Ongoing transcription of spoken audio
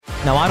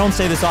Now, I don't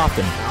say this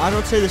often. I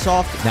don't say this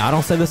often. Now, I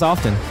don't say this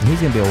often.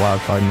 He's going to be a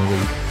wild card in the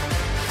league.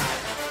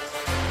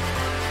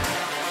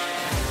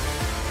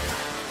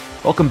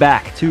 Welcome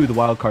back to the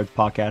Wildcards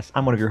podcast.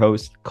 I'm one of your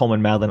hosts,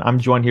 Coleman Madlin. I'm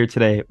joined here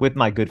today with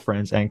my good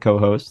friends and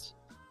co-hosts.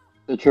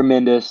 The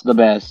tremendous, the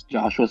best,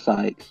 Joshua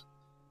Sykes.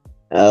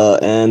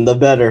 And the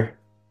better,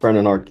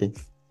 Brennan Arkin.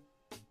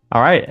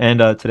 All right, and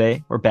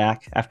today we're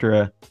back after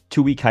a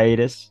 2-week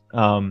hiatus.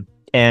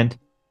 And,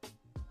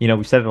 you know,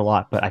 we said it a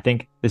lot, but I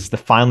think this is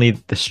finally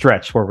the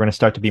stretch where we're going to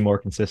start to be more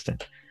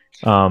consistent.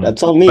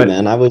 That's on me,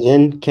 man. I was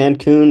in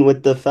Cancun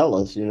with the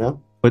fellas, you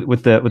know?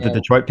 With the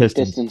Detroit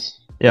Pistons.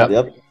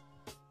 Yep.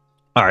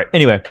 All right.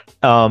 Anyway,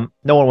 no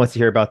one wants to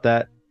hear about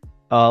that.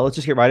 Let's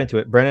just get right into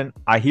it. Brennan,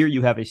 I hear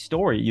you have a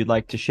story you'd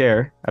like to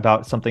share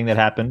about something that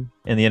happened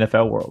in the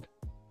NFL world.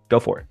 Go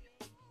for it.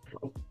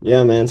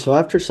 Yeah, man. So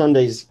after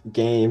Sunday's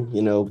game,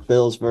 you know,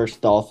 Bills versus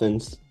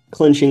Dolphins,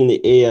 clinching the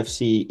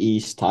AFC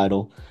East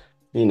title,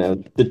 you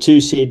know, the 2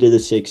 seed to the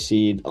 6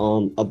 seed,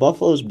 a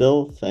Buffalo's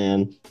Bill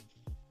fan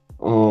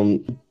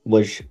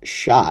was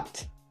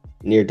shot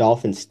near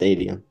Dolphin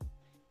Stadium.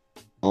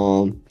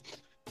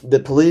 The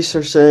police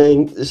are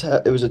saying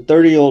it was a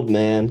 30-year-old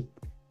man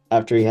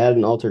after he had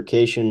an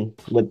altercation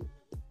with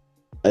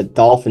a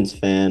Dolphins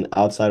fan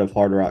outside of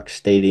Hard Rock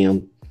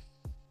Stadium.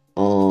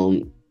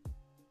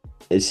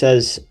 It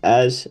says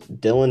as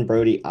Dylan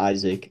Brody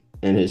Isaac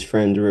and his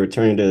friends were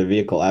returning to their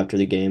vehicle after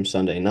the game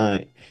Sunday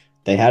night,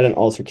 they had an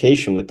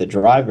altercation with the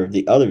driver of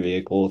the other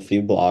vehicle a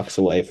few blocks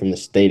away from the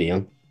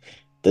stadium.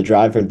 The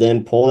driver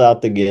then pulled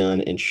out the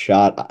gun and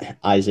shot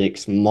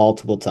Isaacs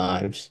multiple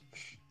times,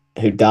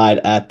 who died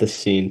at the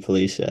scene,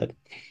 police said.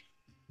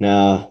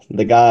 Now,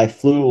 the guy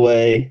flew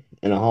away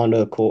in a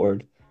Honda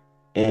Accord,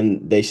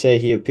 and they say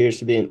he appears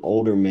to be an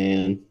older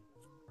man,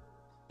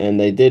 and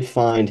they did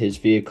find his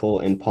vehicle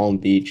in Palm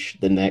Beach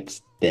the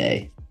next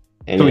day.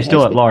 And so he's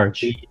still at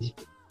large.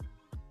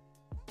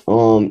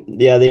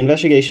 Yeah, the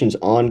investigation's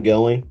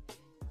ongoing.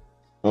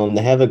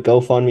 They have a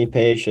GoFundMe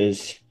page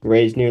that's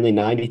raised nearly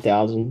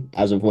 $90,000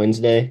 as of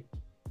Wednesday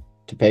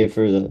to pay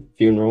for the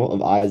funeral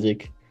of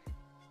Isaac.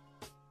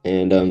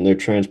 And they're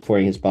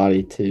transporting his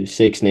body to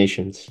 6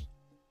 nations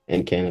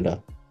in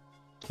Canada.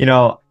 You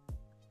know,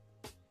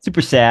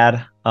 super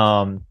sad. You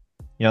know,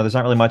 there's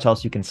not really much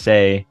else you can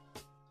say.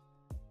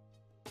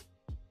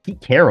 Pete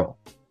Carroll.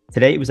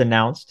 Today it was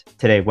announced,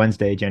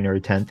 Wednesday,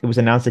 January 10th, it was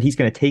announced that he's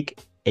going to take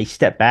a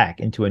step back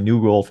into a new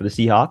role for the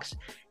Seahawks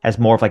as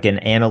more of like an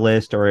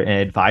analyst or an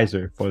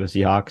advisor for the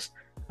Seahawks.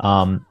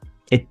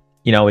 It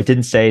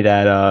didn't say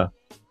that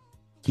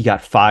he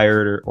got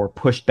fired or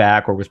pushed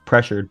back or was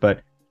pressured,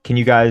 but can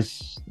you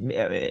guys,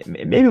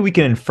 maybe we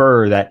can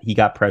infer that he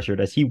got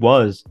pressured, as he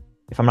was,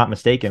 if I'm not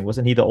mistaken,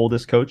 wasn't he the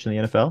oldest coach in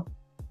the NFL?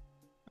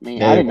 I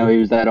mean, I didn't know he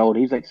was that old.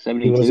 He's like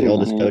 72. He was the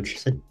oldest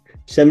coach.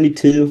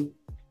 72.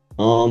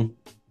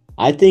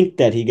 I think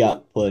that he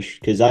got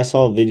pushed because I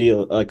saw a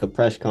video, like a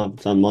press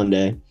conference on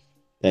Monday,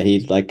 that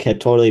he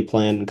had totally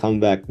planned to come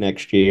back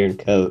next year and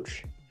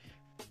coach.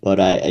 But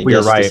I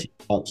guess right.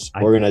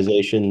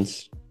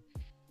 Organizations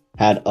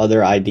had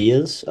other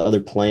ideas, other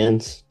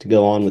plans to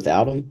go on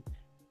without him.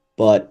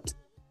 But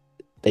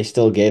they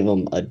still gave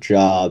him a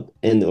job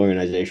in the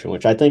organization,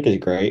 which I think is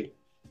great.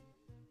 I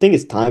think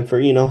it's time for,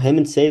 him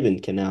and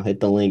Saban can now hit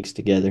the links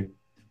together.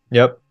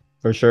 Yep,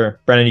 for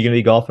sure. Brennan, you going to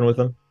be golfing with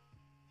him?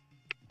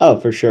 Oh,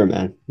 for sure,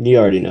 man. You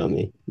already know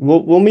me.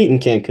 We'll meet in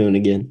Cancun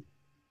again.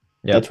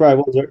 Yeah, that's where I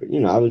was.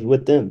 I was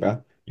with them,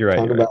 bro. You're right.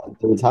 Talking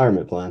about the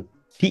retirement plan.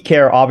 Pete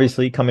Carroll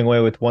obviously coming away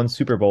with 1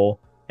 Super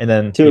Bowl and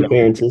then 2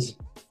 appearances.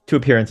 2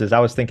 appearances. I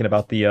was thinking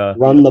about the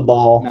run the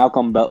ball.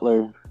 Malcolm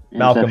Butler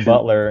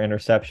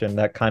interception.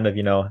 That kind of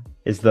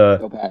is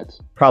the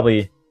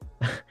probably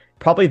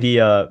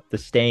the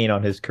stain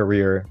on his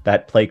career,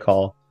 that play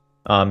call.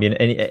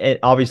 And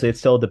obviously it's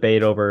still a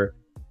debate over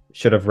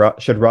should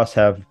Russ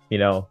have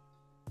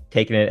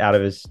taken it out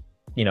of his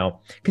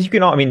because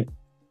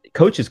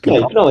coaches can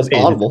it's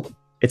audible.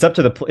 It's up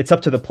to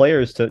the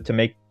players to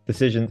make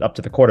decisions, up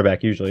to the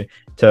quarterback usually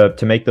to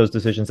make those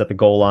decisions at the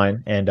goal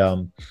line and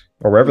or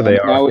wherever they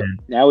are.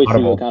 Now we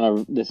see what kind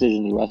of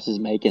decision Russ is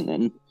making,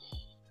 and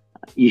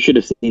you should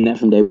have seen that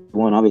from day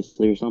one,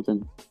 obviously, or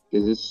something,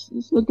 because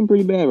it's looking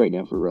pretty bad right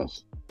now for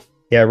Russ.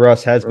 Yeah,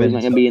 Russ has been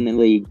not gonna be in the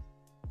league.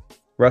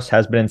 Russ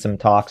has been in some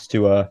talks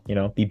to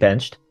be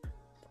benched,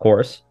 of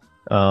course.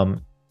 But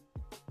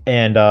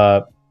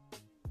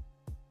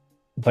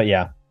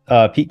yeah,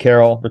 Pete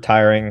Carroll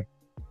retiring.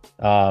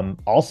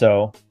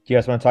 Also, do you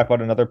guys want to talk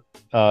about another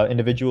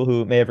individual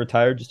who may have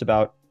retired just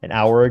about an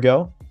hour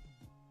ago?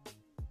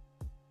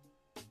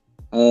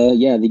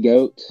 Yeah, the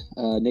GOAT.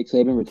 Nick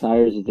Saban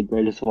retires as the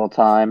greatest of all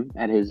time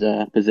at his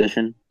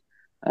position,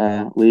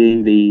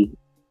 leading the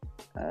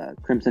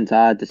Crimson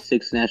Tide to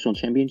 6 national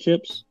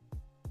championships.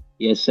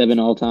 He has 7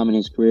 all-time in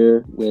his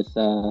career, with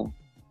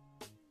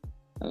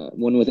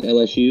one with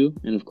LSU,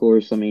 and of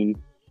course, he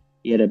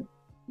had a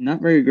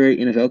not very great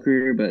NFL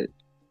career, but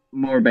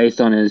more based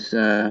on his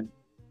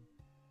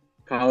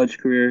college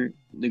career,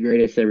 the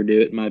greatest to ever do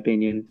it, in my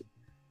opinion.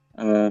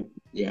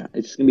 Yeah,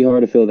 it's gonna be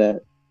hard to fill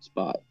that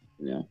spot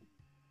Yeah.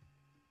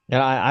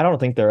 And I don't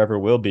think there ever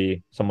will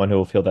be someone who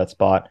will fill that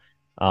spot.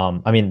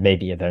 I mean,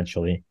 maybe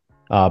eventually.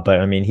 But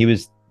I mean, he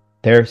was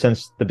there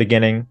since the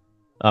beginning.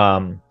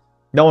 No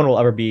one will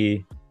ever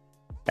be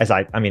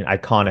I mean,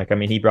 iconic. I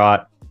mean, he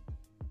brought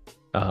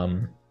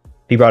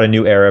a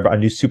new era, a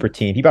new super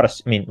team. I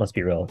mean, let's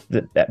be real.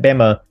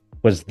 Bama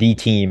was the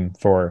team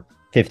for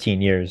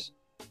 15 years,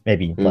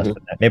 maybe less than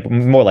that. Maybe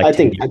more like I 10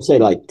 think years. I'd say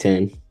like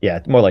 10. Yeah,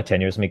 more like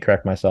 10 years. Let me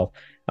correct myself.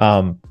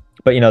 But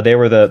they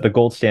were the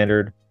gold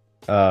standard.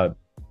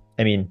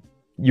 I mean,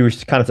 you were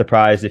kind of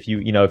surprised if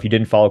if you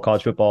didn't follow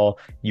college football,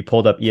 you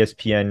pulled up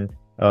ESPN,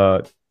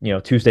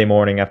 Tuesday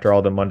morning after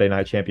all the Monday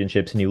night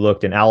championships, and you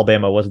looked, and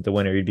Alabama wasn't the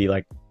winner. You'd be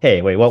like,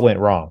 hey, wait, what went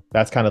wrong?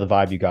 That's kind of the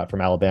vibe you got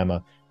from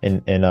Alabama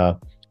and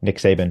Nick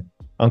Saban,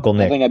 Uncle I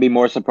Nick. think I'd be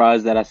more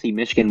surprised that I see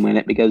Michigan win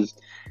it because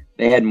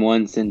they hadn't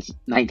won since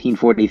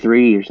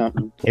 1943 or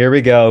something. Here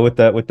we go with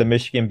the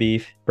Michigan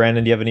beef.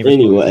 Brandon, do you have any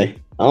response?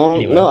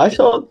 Anyway, no, I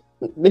saw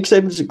Nick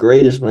Saban's the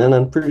greatest, man.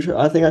 I'm pretty sure.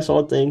 I think I saw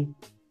a thing.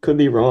 Could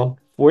be wrong.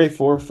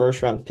 44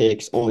 first-round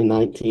picks, only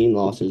 19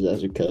 losses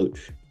as a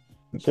coach.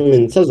 So, I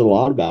mean, it says a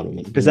lot about him.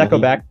 Does that go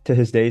back to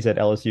his days at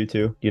LSU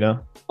too? Do you know?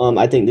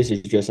 I think this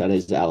is just at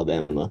his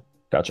Alabama.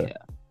 Gotcha.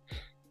 Yeah.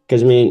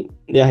 Because, I mean,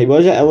 yeah, he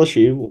was at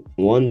LSU,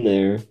 won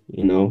there.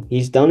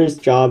 He's done his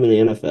job in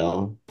the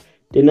NFL.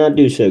 Did not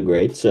do so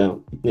great.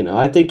 So,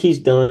 I think he's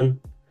done.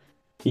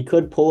 He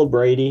could pull a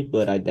Brady,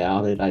 but I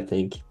doubt it. I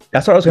think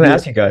That's what I was going to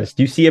ask you guys.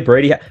 Do you see a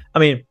Brady? I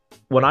mean,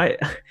 when I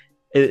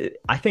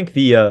think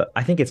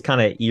I think it's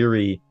kind of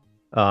eerie,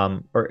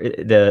 or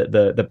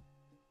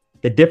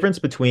the difference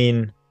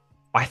between,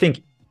 I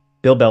think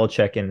Bill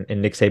Belichick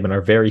and Nick Saban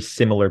are very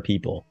similar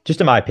people, just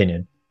in my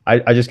opinion.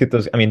 I just get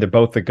those. I mean, they're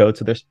both the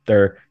goats of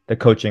their the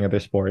coaching of their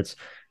sports.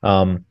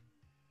 And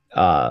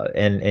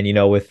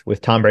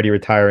with Tom Brady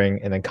retiring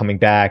and then coming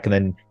back and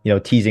then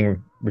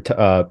teasing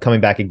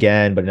coming back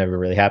again, but it never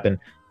really happened.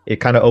 It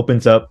kind of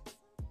opens up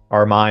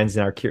our minds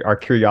and our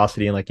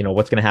curiosity and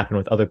what's going to happen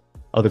with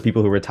other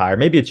people who retire.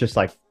 Maybe it's just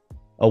like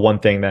a one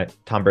thing that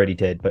Tom Brady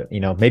did, but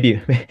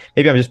maybe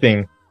I'm just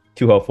being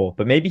too hopeful.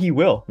 But maybe he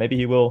will. Maybe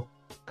he will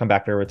come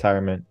back to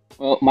retirement.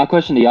 Well, my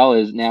question to y'all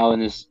is now in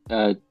this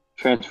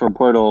transfer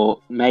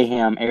portal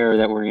mayhem era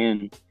that we're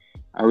in,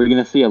 are we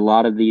going to see a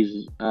lot of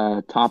these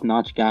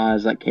top-notch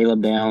guys like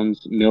Caleb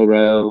Downs,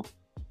 Milroe,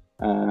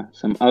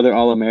 some other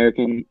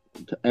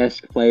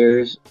All-American-esque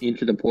players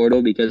into the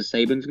portal because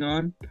Saban's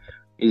gone?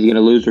 Is he going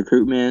to lose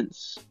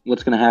recruitments?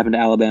 What's going to happen to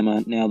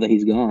Alabama now that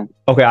he's gone?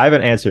 Okay, I have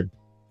an answer.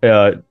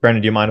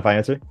 Brandon, do you mind if I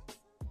answer?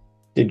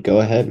 Dude, go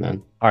ahead,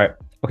 man. All right.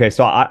 Okay,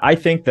 so I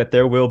think that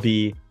there will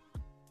be,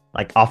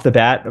 like off the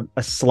bat,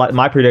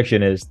 my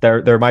prediction is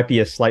there might be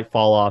a slight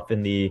fall off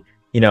in the,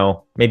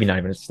 maybe not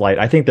even a slight.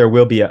 I think there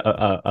will be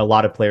a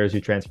lot of players who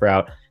transfer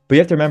out. But you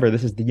have to remember,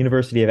 this is the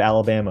University of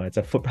Alabama. It's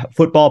a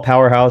football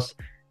powerhouse.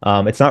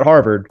 It's not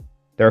Harvard.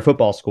 They're a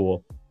football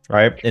school,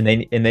 right? And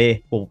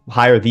they will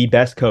hire the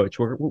best coach.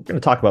 We're going to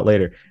talk about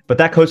later. But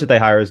that coach that they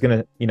hire is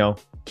going to,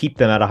 keep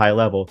them at a high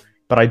level.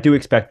 But I do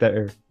expect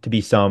there to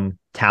be some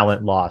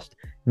talent lost,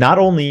 not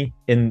only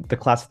in the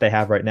class that they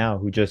have right now,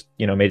 who just,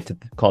 made it to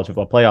the college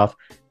football playoff,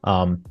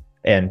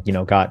 and,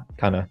 got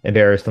kind of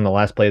embarrassed on the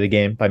last play of the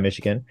game by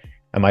Michigan,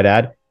 I might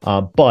add.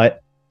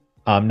 But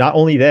not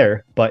only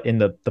there, but in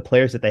the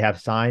players that they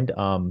have signed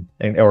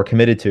or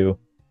committed to,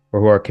 or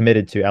who are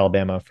committed to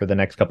Alabama for the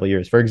next couple of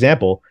years. For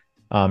example,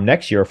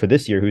 next year, or for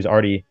this year, who's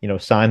already,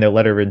 signed their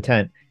letter of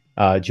intent,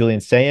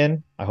 Julian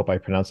Sayin, I hope I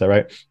pronounced that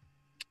right,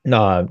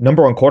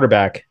 number one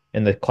quarterback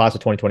in the class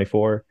of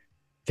 2024,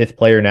 fifth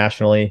player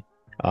nationally,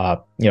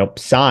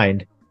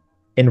 signed,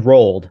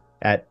 enrolled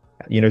at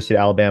University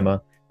of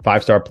Alabama,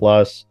 5-star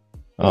plus.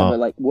 But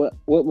like what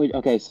would,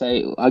 okay,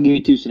 say, I'll give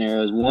you two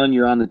scenarios. One,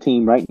 you're on the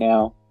team right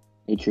now.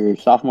 It's your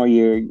sophomore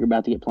year. You're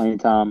about to get playing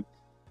time,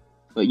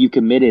 but you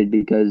committed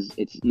because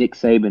it's Nick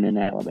Saban in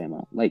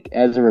Alabama. Like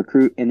as a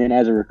recruit, and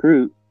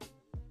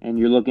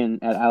you're looking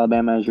at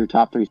Alabama as your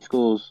top three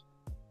schools.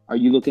 Are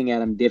you looking at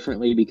them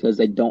differently because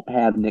they don't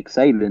have Nick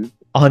Saban?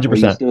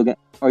 100%.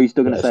 Are you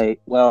still going to say,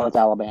 well, it's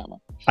Alabama?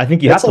 I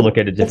think you have to look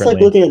at it differently.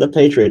 It's like looking at the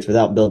Patriots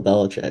without Bill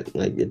Belichick.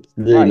 Like it's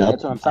really right,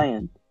 that's what I'm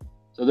saying.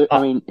 So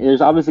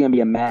there's obviously going to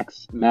be a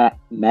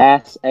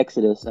mass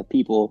exodus of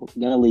people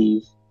going to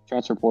leave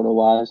transfer portal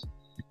wise,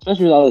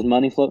 especially with all this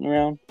money floating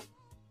around.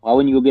 Why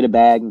wouldn't you go get a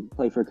bag and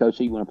play for a coach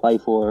that you want to play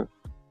for?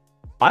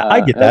 I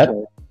get that.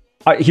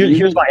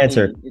 Here's my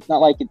answer. It's not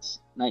like it's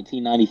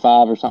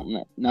 1995 or something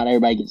that not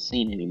everybody gets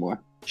seen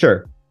anymore.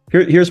 Sure.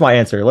 Here's my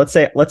answer. Let's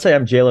say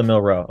I'm Jalen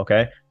Milroe.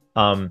 Okay.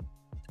 I'm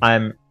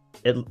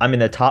in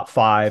the top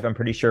 5. I'm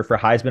pretty sure for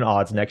Heisman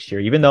odds next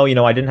year. Even though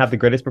I didn't have the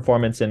greatest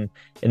performance in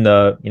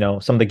the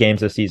some of the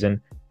games this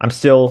season, I'm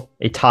still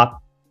a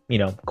top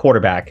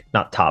quarterback.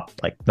 Not top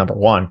like number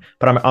 1,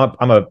 but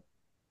I'm a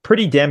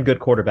pretty damn good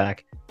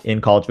quarterback in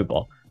college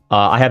football.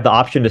 I have the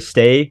option to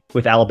stay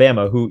with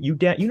Alabama, who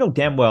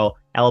damn well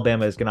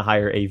Alabama is going to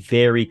hire a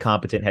very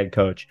competent head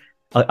coach.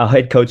 A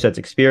head coach that's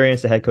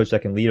experienced, a head coach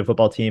that can lead a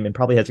football team and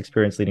probably has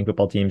experience leading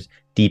football teams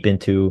deep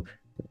into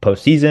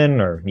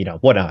postseason or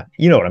whatnot.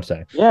 You know what I'm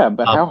saying? Yeah,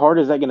 but how hard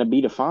is that going to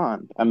be to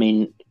find? I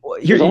mean,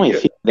 Here, there's only a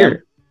few of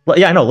them. Well,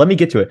 yeah, I know. Let me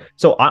get to it.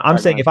 So I'm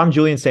Right, saying if I'm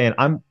Julian saying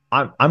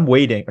I'm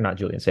waiting, or not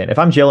Julian saying, if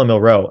I'm Jalen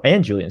Milroe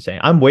and Julian saying,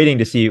 I'm waiting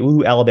to see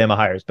who Alabama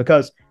hires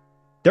because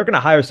they're going to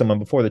hire someone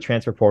before the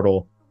transfer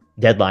portal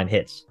deadline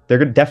hits. They're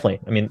going to definitely.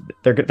 I mean,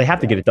 they have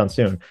to get it done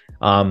soon.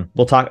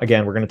 We'll talk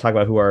again. We're going to talk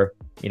about who our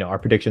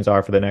predictions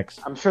are for the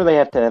next. I'm sure they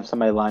have to have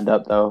somebody lined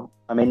up though.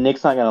 I mean,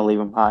 Nick's not going to leave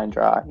them high and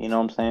dry. You know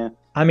what I'm saying?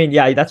 I mean,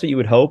 yeah, that's what you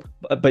would hope.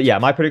 But yeah,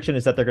 my prediction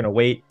is that they're going to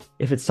wait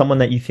if it's someone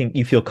that you think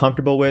you feel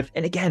comfortable with.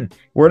 And again,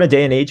 we're in a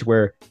day and age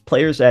where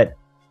players at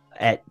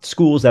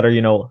schools that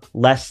are,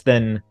 less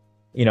than,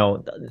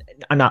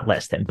 not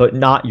less than, but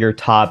not your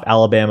top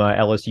Alabama,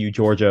 LSU,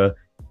 Georgia,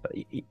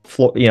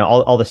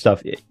 all this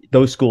stuff.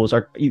 Those schools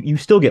are, you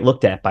still get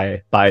looked at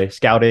by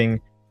scouting,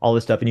 all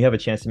this stuff, and you have a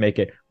chance to make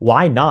it.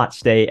 Why not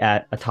stay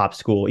at a top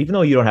school, even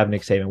though you don't have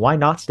Nick Saban? Why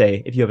not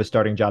stay if you have a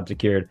starting job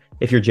secured?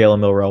 If you're Jalen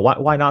Milroe,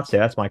 why not stay?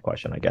 That's my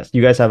question, I guess. Do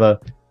you guys have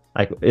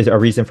is a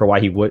reason for why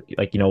he would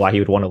why he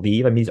would want to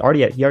leave? I mean, he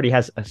already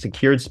has a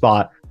secured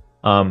spot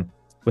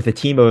with a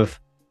team of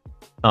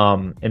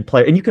and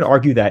player, and you can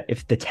argue that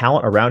if the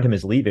talent around him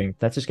is leaving,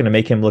 that's just going to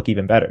make him look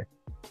even better.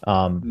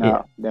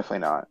 No, definitely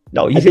not.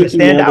 No, he's going to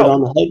stand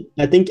out.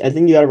 I think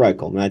you got it right,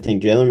 Coleman. I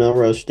think Jalen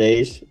Milroe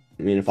stays.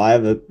 I mean, if I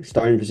have a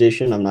starting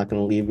position, I'm not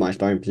going to leave my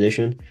starting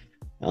position.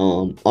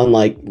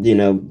 Unlike,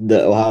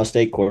 the Ohio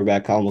State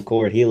quarterback, Kyle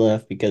McCord, he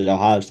left because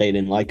Ohio State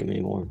didn't like him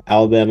anymore.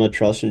 Alabama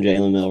trusts in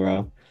Jalen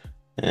Milroe.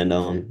 And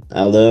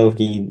although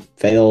he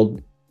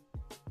failed,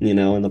 in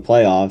the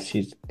playoffs,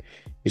 he's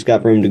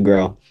got room to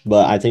grow.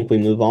 But I think we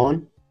move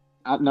on.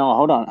 No,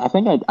 hold on. I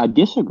think I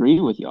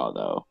disagree with y'all,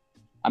 though.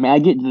 I mean, I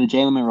get to the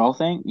Jalen Monroe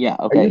thing. Yeah,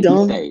 okay,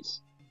 he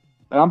stays.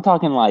 But I'm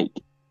talking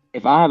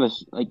if I have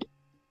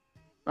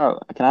oh,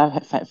 can I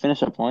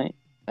finish a point?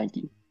 Thank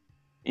you.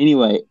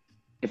 Anyway,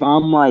 if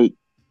I'm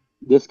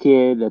this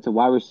kid that's a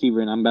wide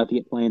receiver and I'm about to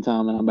get playing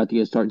time and I'm about to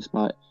get a starting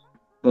spot,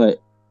 but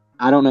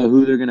I don't know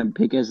who they're going to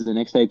pick as the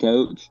next day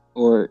coach,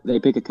 or they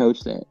pick a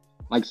coach that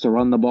likes to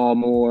run the ball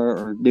more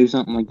or do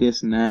something like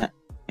this and that,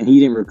 and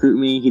he didn't recruit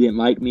me, he didn't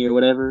like me or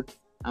whatever,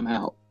 I'm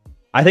out.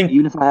 I think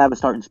even if I have a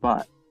starting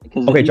spot.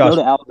 Because if you Josh, go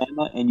to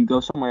Alabama and you go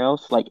somewhere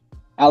else,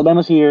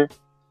 Alabama's here,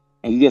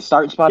 and you get a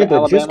starting spot at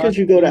Alabama. Just because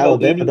you go to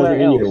Alabama doesn't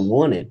mean you're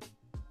wanted.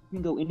 You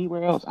can go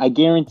anywhere else. I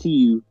guarantee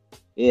you,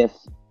 if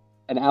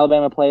an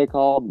Alabama player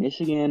called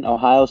Michigan,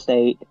 Ohio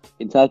State,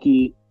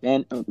 Kentucky,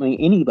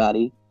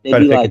 anybody, they'd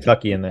be like,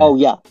 Kentucky in there. Oh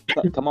yeah,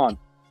 come on.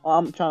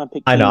 I'm trying to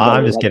pick. I know.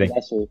 I'm just kidding.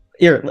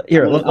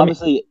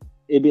 Obviously,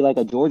 it'd be like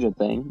a Georgia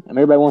thing. I mean,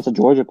 everybody wants a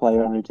Georgia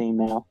player on their team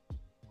now.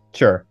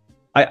 Sure.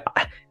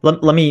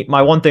 Let me.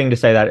 My one thing to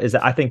say that is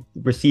that I think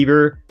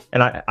receiver,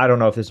 and I don't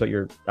know if this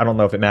is I don't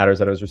know if it matters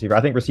that it was receiver.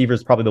 I think receiver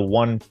is probably the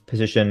one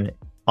position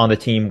on the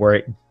team where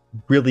it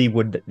really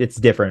it's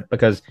different,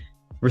 because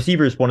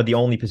receiver is one of the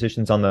only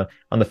positions on the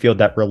field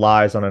that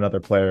relies on another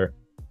player,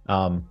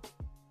 really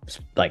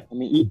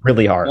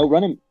hard. Go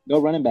running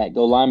back,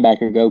 go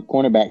linebacker, go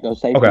cornerback, go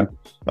safety.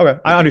 Okay,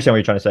 I understand what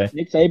you're trying to say.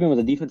 Nick Saban was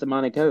a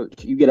defensive-minded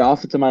coach. You get an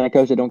offensive-minded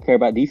coach that don't care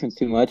about defense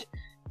too much,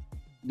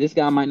 this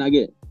guy might not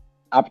get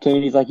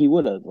opportunities like he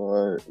would have,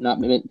 or not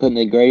put in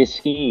the greatest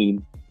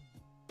scheme.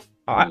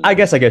 I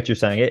guess I get what you're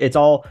saying. It's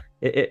all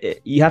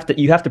you have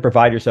to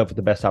provide yourself with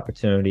the best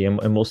opportunity,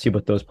 and we'll see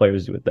what those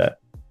players do with that.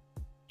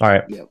 All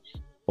right, yep.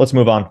 Let's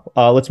move on.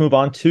 Let's move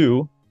on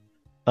to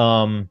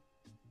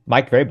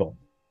Mike Vrabel,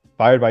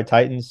 fired by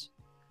Titans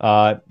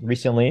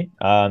recently.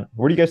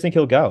 Where do you guys think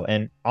he'll go?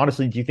 And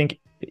honestly, do you think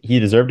he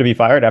deserved to be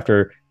fired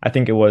after, I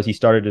think it was, he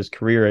started his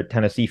career at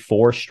Tennessee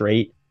 4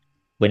 straight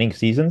winning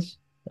seasons?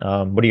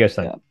 What do you guys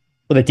think? Yeah.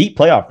 With a deep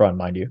playoff run,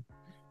 mind you.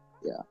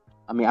 Yeah.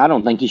 I mean, I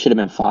don't think he should have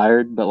been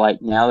fired,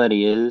 but now that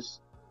he is,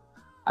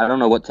 I don't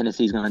know what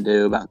Tennessee's going to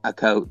do about a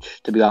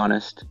coach, to be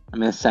honest. I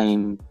mean, the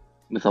same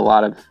with a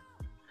lot of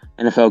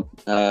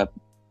NFL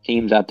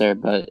teams out there,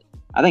 but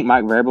I think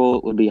Mike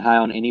Vrabel would be high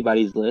on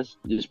anybody's list,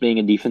 just being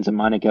a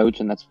defensive-minded coach,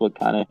 and that's what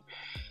kind of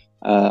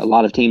a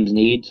lot of teams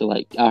need. So,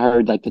 I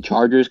heard the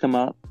Chargers come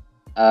up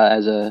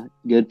as a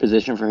good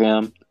position for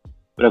him.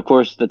 But, of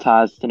course, the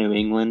ties to New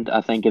England.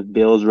 I think if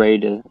Bill's ready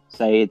to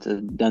say it's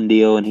a done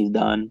deal and he's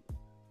done,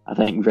 I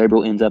think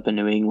Vrabel ends up in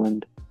New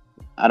England.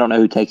 I don't know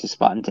who takes his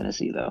spot in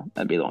Tennessee, though.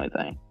 That'd be the only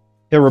thing.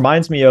 It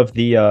reminds me of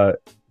the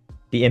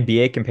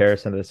NBA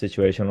comparison to the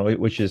situation,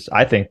 which is,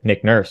 I think,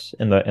 Nick Nurse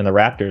in the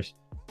Raptors.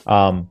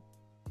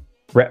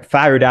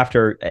 Fired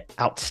after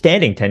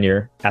outstanding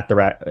tenure at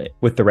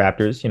with the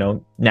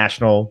Raptors,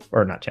 national,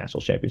 or not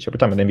national championship. We're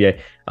talking about the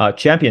NBA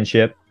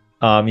championship.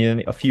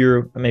 A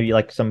few, maybe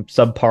some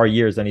subpar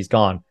years, then he's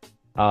gone.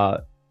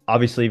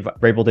 Obviously,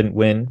 Vrabel didn't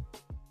win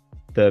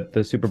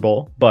the Super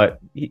Bowl, but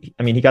he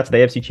got to the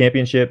AFC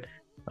Championship.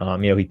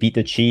 He beat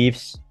the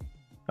Chiefs.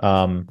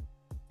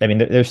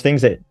 There's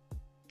things that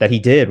he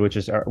did,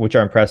 which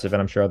are impressive,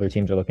 and I'm sure other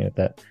teams are looking at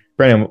that.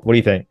 Brandon, what do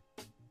you think?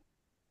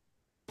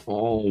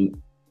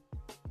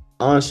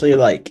 Honestly,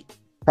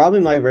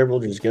 probably Mike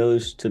Vrabel just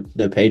goes to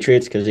the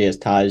Patriots because he has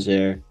ties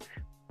there.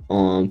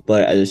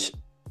 But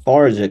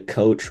far as a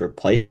coach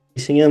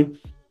replacing him,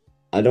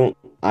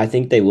 I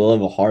think they will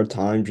have a hard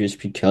time just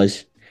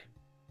because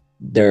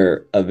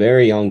they're a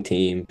very young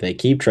team. They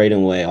keep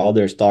trading away all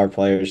their star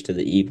players to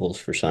the Eagles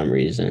for some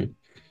reason.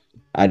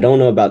 I don't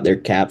know about their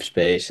cap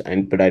space,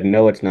 but I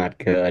know it's not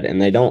good, and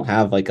they don't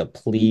have like a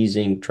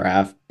pleasing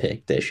draft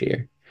pick this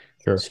year.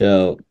 Sure.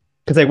 So,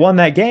 because they won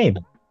that game.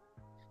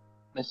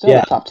 They still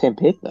have a top 10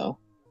 pick though.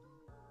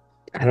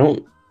 I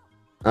don't.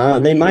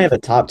 They might have a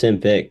top 10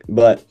 pick,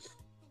 but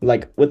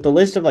like with the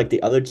list of like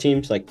the other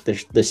teams, like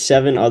the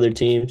 7 other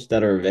teams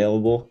that are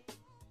available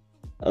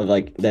of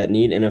like that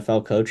need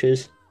NFL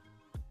coaches,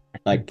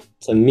 like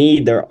to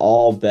me, they're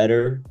all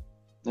better.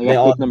 They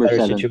all have a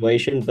better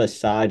situation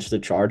besides the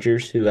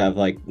Chargers, who have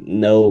like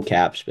no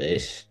cap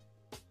space.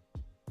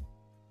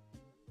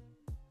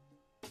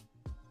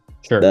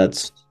 Sure.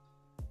 That's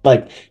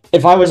like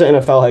if I was an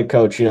NFL head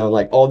coach,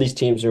 like all these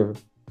teams are,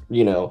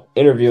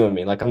 interviewing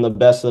me like I'm the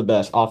best of the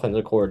best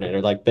offensive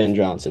coordinator, like Ben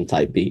Johnson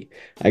type beat.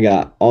 I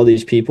got all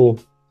these people.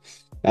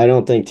 I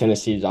don't think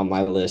Tennessee's on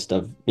my list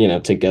of,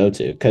 to go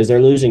to because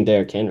they're losing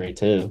Derrick Henry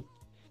too.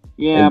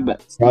 Yeah, and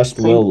but trust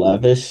Will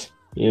Levis.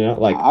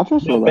 Like I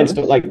trust Will Levis.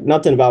 Levis. Like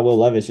nothing about Will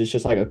Levis. It's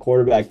just like a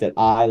quarterback that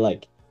I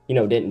like,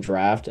 didn't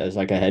draft as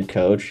like a head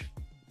coach.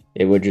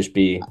 It would just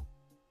be.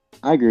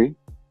 I agree.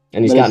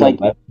 And he's got no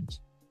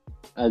weapons.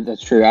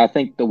 That's true. I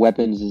think the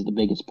weapons is the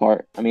biggest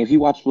part. I mean, if you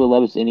watch Will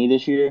Levis any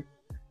this year,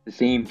 to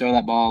see him throw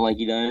that ball like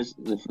he does,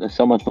 there's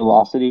so much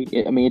velocity.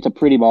 It's a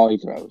pretty ball he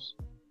throws.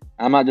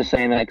 I'm not just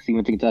saying that because he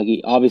went to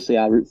Kentucky. Obviously,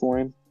 I root for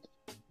him.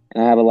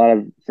 And I have a lot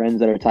of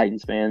friends that are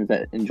Titans fans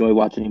that enjoy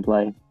watching him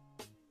play.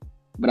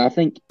 But I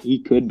think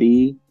he could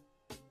be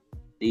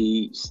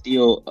the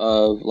steal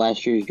of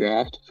last year's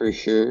draft for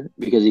sure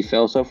because he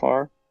fell so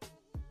far.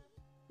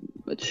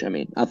 Which, I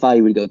mean, I thought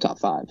he would go top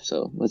 5,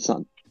 so let's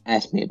not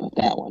ask me about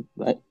that one.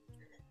 But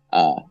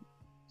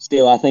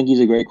still, I think he's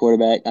a great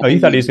quarterback. You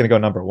thought he was going to go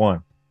number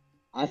 1.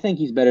 I think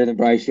he's better than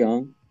Bryce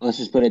Young. Let's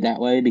just put it that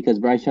way because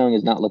Bryce Young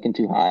is not looking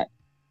too hot.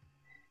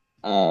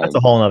 That's a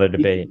whole other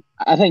debate.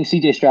 I think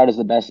C.J. Stroud is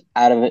the best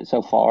out of it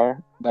so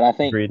far, but I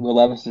think Agreed. Will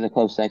Levis is a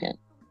close second.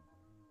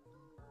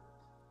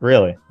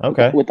 Really?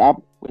 Okay. With the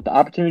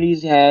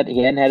opportunities he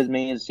hadn't had as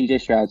many as C.J.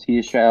 Stroud.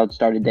 C.J. Stroud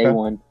started day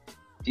one.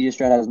 C.J.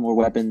 Stroud has more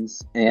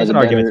weapons. And There's an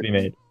argument to be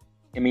made.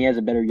 I mean, he has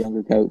a better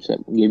younger coach that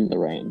gave him the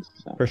reins.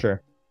 So. For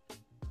sure.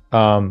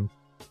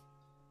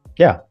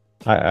 Yeah,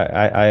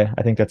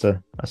 I think that's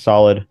a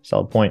solid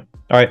point.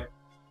 All right,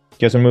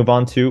 guess we'll move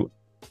on to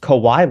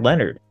Kawhi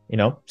Leonard.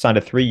 Signed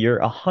a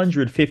 3-year,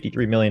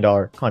 $153 million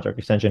contract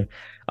extension.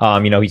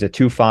 He's a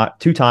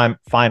two-time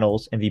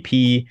Finals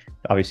MVP,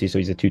 obviously, so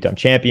he's a 2-time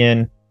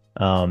champion.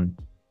 I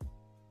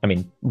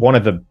mean, one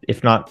of the,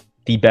 if not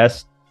the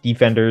best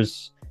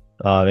defenders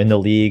in the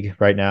league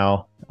right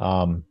now.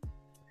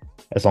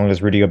 As long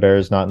as Rudy Gobert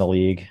is not in the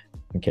league.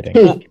 I'm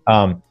kidding.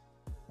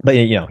 But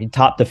he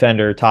top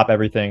defender, top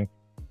everything.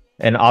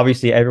 And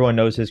obviously everyone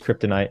knows his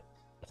kryptonite,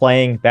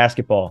 playing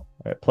basketball,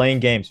 right? Playing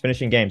games,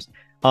 finishing games.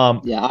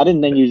 Yeah, I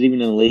didn't think he was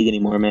even in the league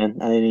anymore, man.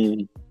 I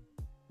didn't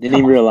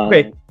even realize.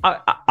 Wait,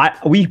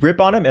 we rip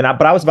on him,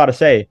 but I was about to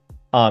say,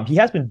 he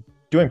has been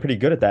doing pretty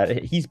good at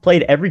that. He's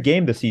played every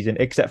game this season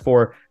except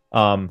for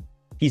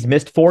he's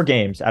missed 4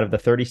 games out of the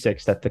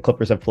 36 that the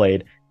Clippers have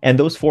played, and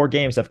those 4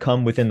 games have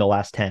come within the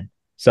last 10.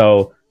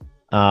 So,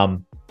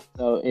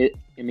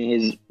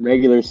 his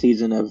regular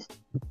season of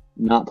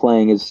not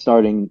playing is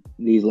starting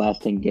these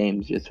last 10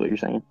 games. That's what you're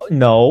saying?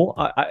 No,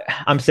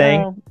 I'm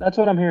saying that's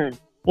what I'm hearing.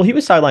 Well, he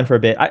was sidelined for a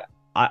bit.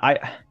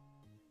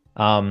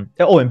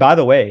 Oh, and by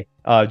the way,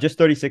 just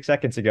 36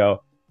 seconds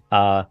ago,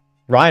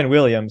 Ryan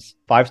Williams,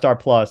 5-star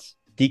plus,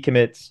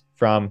 decommits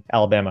from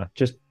Alabama.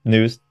 Just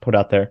news put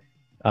out there.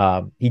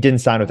 He didn't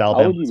sign with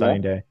Alabama on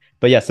signing day.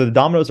 But yeah, so the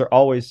dominoes are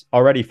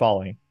already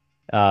falling.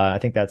 I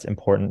think that's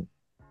important.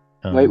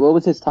 Wait, what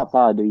was his top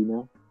 5? Do you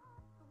know?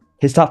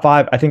 His top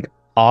 5, I think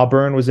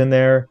Auburn was in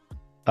there.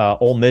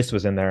 Ole Miss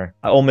was in there.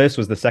 Ole Miss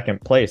was the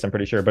second place, I'm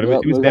pretty sure. But it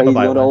was Bama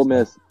by Ole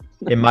Miss.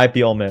 It might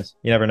be Ole Miss.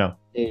 You never know.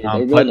 They're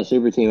running a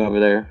super team over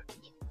there.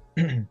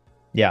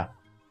 Yeah.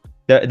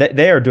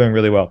 They are doing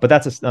really well. But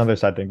that's another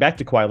side thing. Back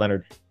to Kawhi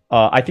Leonard.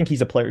 I think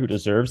he's a player who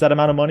deserves that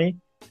amount of money.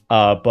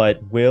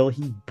 But will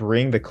he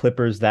bring the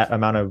Clippers that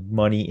amount of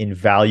money in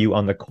value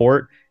on the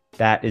court?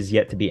 That is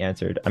yet to be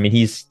answered. I mean,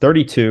 he's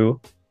 32.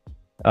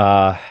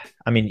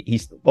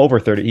 He's over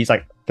 30. He's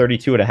like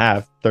 32 and a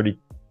half, 30,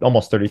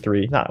 almost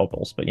 33. Not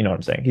almost, but you know what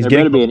I'm saying. There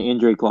better be an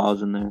injury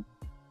clause in there.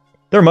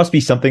 There must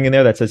be something in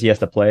there that says he has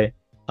to play.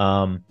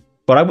 But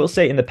I will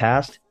say in the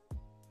past,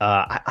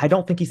 I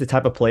don't think he's the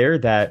type of player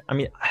that,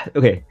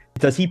 okay,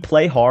 does he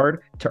play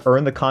hard to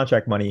earn the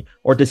contract money,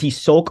 or does he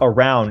sulk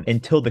around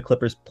until the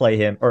Clippers play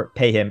him or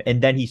pay him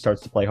and then he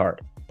starts to play hard?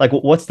 Like,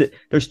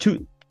 there's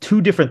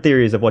two different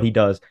theories of what he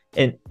does.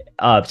 And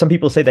some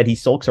people say that he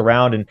sulks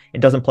around and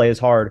doesn't play as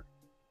hard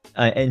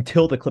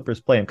until the Clippers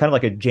play him, kind of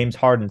like a James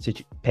Harden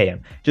pay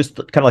him, just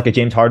kind of like a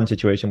James Harden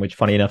situation, which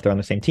funny enough, they're on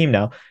the same team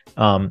now.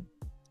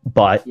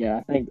 But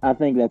yeah, I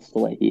think that's the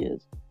way he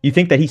is. You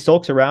think that he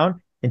sulks around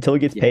until he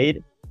gets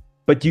paid?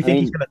 But do you I think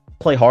he's mean, going to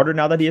play harder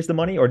now that he has the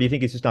money, or do you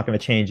think he's just not going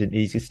to change and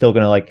he's still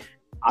going to like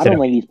I sit don't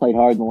out? think he's played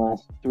hard in the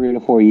last 3 to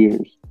 4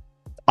 years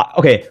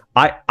Okay,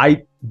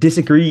 I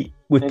disagree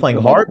with since playing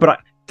the hard, bubble.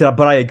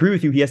 but I agree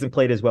with you. He hasn't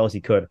played as well as he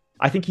could.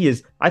 I think he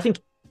is. I think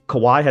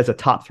Kawhi has a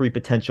top three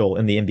potential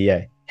in the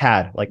NBA.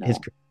 Had like No.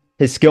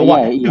 his skill.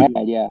 Yeah, he had,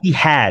 yeah. He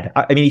had.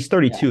 I mean, he's Yeah.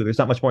 32. There's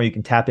not much more you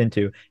can tap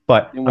into.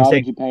 But Then I'm why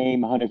saying would you pay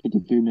him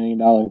 $153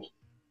 million?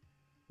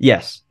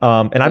 yes.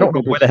 And I The don't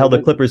know where Clippers the hell should the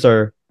have. Clippers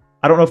are.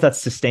 I don't know if that's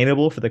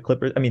sustainable for the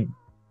Clippers. I mean,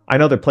 I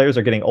know their players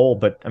are getting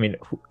old, but I mean,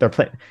 they're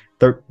playing.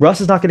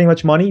 Russ is not getting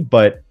much money,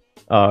 but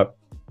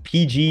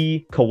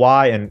PG,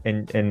 Kawhi,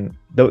 and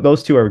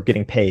those two are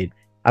getting paid.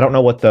 I don't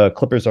know what the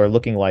Clippers are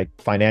looking like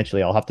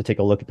financially. I'll have to take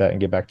a look at that and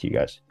get back to you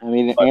guys. I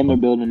mean, But, and they're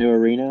building a new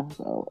arena,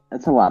 so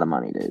that's a lot of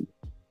money, dude.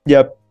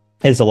 yep,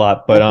 it's a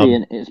lot, but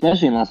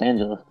Especially in Los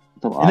Angeles,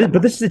 it's a lot. Of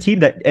but this is a team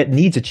that it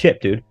needs a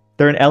chip, dude.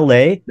 They're in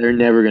LA, They're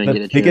never gonna the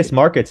get a chip. biggest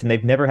markets, and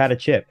they've never had a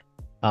chip.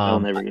 They'll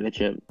never get a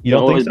chip. You They'll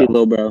don't think always so? be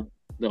low, bro.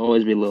 They'll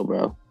always be low,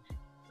 bro.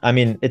 I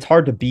mean, it's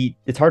hard to beat.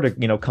 It's hard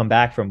to come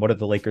back from what do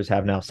the Lakers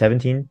have now?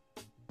 17.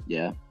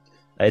 Yeah.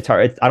 It's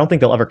hard. I don't think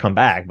they'll ever come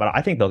back, but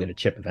I think they'll get a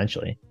chip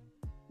eventually.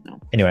 No.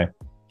 Anyway,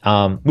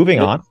 moving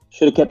on.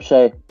 Should have kept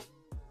Shea.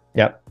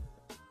 Yep.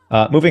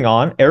 Moving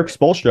on. Eric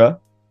Spoelstra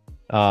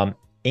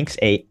inks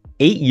a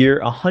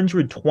 8-year,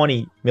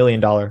 $120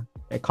 million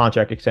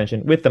contract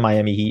extension with the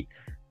Miami Heat.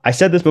 I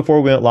said this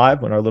before we went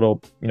live when our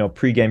little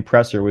pregame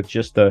presser with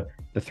just the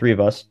three of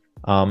us.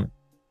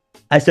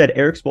 I said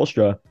Eric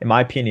Spoelstra, in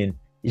my opinion,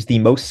 is the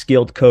most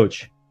skilled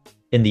coach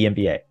in the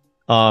NBA.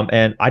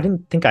 And I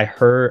don't think I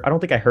heard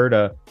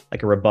a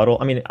rebuttal.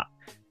 I mean,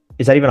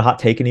 is that even a hot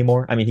take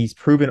anymore? I mean, he's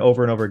proven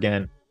over and over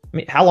again. I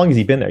mean, how long has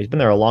he been there? He's been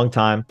there a long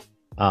time.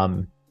 I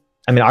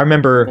mean, I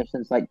remember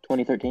since like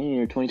 2013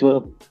 or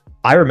 2012.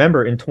 I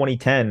remember in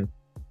 2010,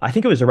 I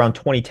think it was around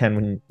 2010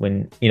 when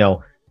when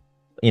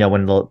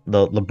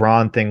the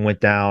LeBron thing went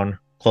down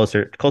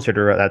closer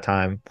to that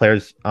time.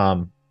 Players,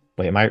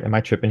 wait, am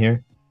I tripping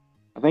here?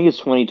 I think it's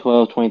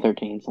 2012,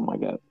 2013, something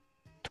like that.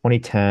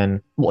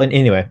 2010. Well, and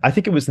anyway, I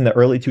think it was in the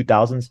early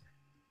 2000s,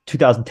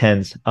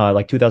 2010s,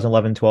 like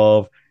 2011,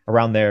 12,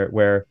 around there,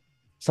 where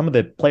some of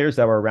the players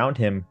that were around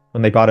him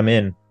when they brought him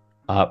in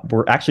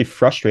were actually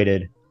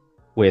frustrated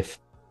with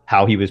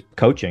how he was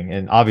coaching.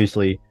 And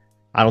obviously,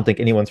 I don't think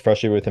anyone's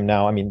frustrated with him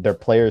now. I mean, their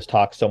players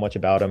talk so much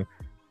about him.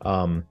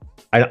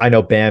 I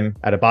know Bam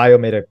Adebayo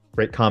made a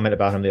great comment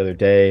about him the other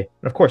day.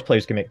 And of course,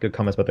 players can make good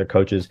comments about their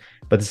coaches,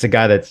 but this is a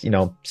guy that's,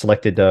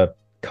 selected to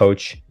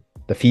coach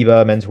the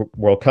FIBA Men's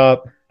World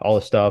Cup, all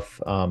this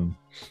stuff.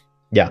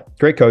 Yeah,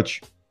 great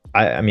coach.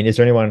 I mean, is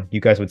there anyone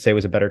you guys would say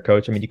was a better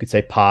coach? I mean, you could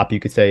say Pop, you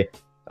could say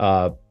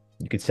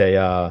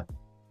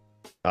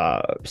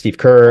Steve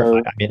Kerr.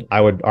 I mean, I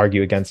would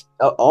argue against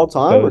all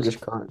time those. or just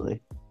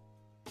currently?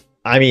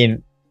 I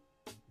mean,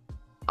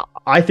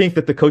 I think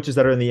that the coaches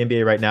that are in the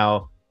NBA right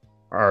now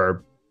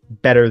are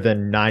better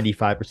than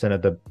 95%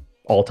 of the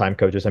all-time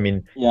coaches. I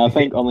mean, yeah, I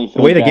think only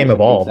the way the game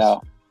evolves.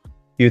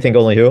 You think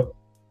only who?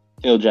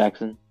 Phil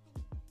Jackson.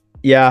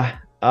 Yeah.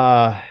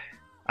 I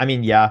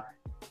mean, yeah.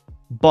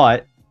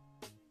 But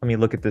let me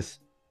look at this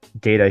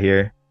data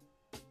here.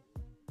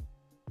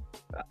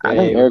 I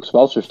think Eric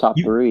Spoelstra's top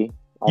three.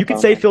 You could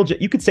say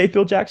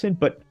Phil Jackson,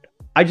 but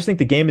I just think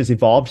the game has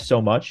evolved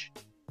so much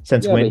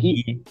since when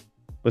he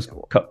was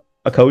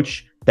a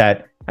coach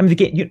that I mean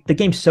the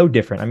game's so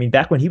different. I mean,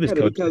 back when he was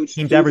coaching,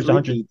 teams averaged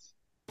 100.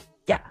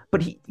 Yeah,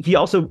 but he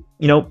also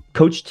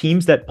coached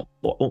teams that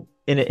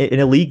in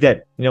a league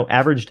that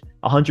averaged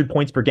 100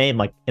 points per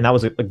game, and that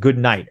was a good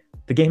night.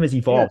 The game has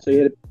evolved.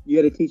 Yeah, so you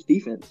had to teach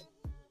defense.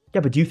 Yeah,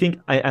 but do you think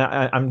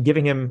I'm not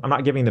giving him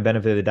the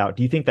benefit of the doubt?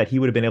 Do you think that he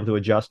would have been able to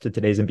adjust to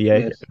today's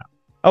NBA? Yes.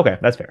 Okay,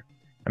 that's fair.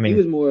 I mean, he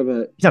was more of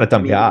he's not a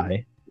dumb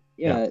guy.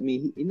 Yeah, I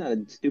mean, he's not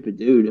a stupid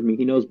dude. I mean,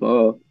 he knows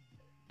ball.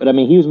 But, I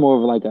mean, he was more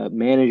of like a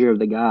manager of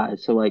the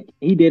guys. So, like,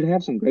 he did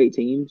have some great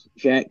teams.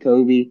 Shaq,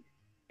 Kobe,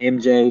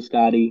 MJ,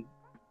 Scotty,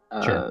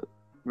 Sure.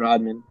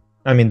 Rodman.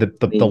 I mean,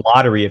 the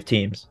lottery of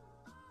teams.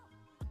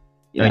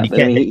 Yeah, I mean,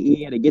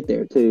 he had to get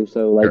there, too.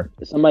 So, like,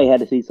 somebody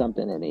had to see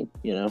something in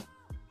him,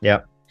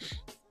 Yeah,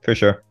 for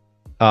sure.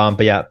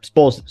 But, yeah,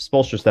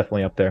 Spoelstra's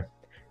definitely up there.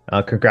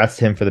 Congrats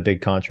to him for the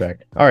big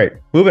contract. All right,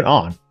 moving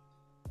on.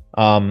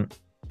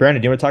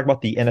 Brandon, do you want to talk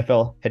about the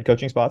NFL head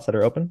coaching spots that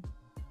are open?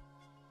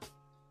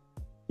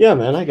 Yeah,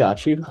 man, I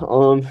got you.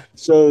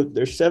 So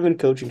there's 7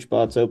 coaching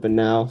spots open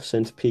now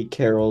since Pete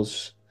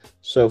Carroll's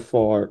so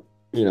far,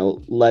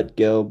 let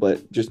go,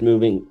 but just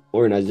moving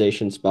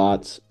organization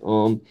spots.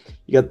 You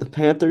got the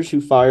Panthers who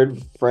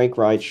fired Frank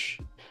Reich.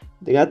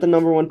 They got the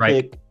number 1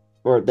 pick,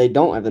 or they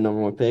don't have the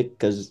number 1 pick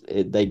because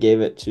they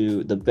gave it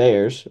to the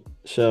Bears.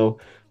 So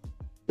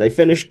they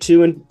finished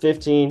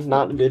 2-15,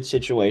 not a good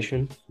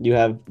situation. You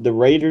have the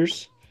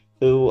Raiders,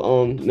 who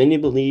many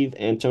believe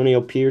Antonio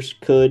Pierce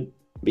could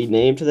be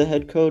named to the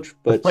head coach,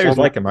 but players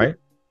like him, right?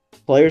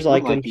 Players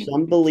like him.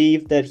 Some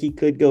believe that he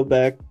could go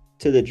back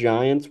to the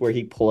Giants where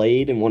he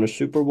played and won a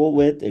Super Bowl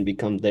with and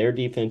become their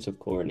defensive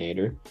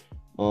coordinator.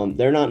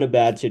 They're not in a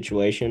bad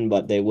situation,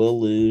 but they will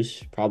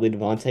lose probably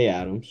Devontae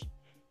Adams.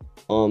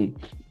 Um,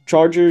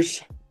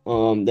 Chargers,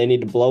 they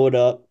need to blow it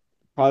up.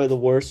 Probably the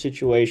worst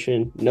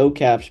situation. No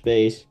cap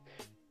space.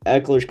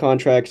 Eckler's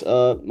contract's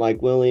up.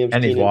 Mike Williams,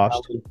 And he's Keenan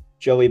washed. Allen,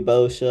 Joey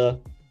Bosa,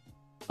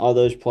 all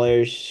those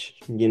players.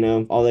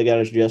 All they got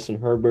is Justin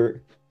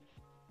Herbert.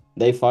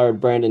 They fired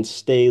Brandon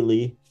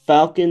Staley.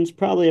 Falcons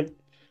probably have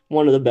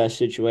one of the best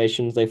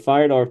situations. They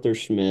fired Arthur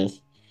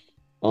Smith.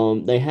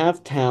 They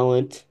have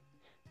talent.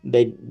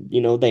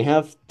 They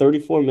have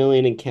 34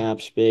 million in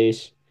cap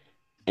space,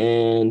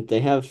 and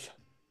they have.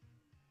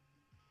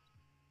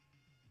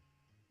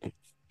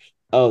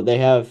 Oh, they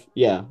have.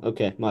 Yeah,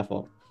 okay, my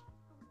fault.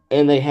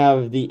 And they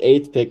have the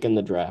 8th pick in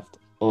the draft.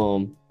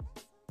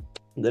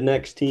 The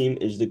next team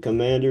is the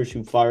Commanders,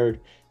 who fired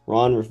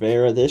Ron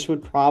Rivera. This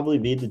would probably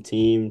be the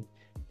team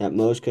that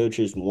most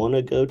coaches want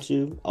to go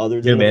to, other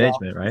New than the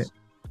management, right?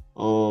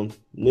 Falcons.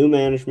 New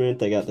management.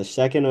 They got the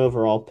 2nd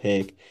overall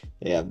pick.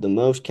 They have the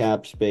most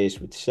cap space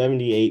with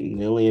 $78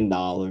 million.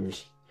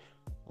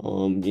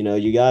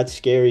 You got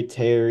Scary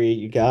Terry,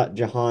 you got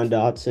Jahan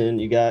Dotson,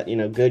 you got,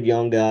 good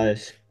young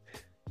guys.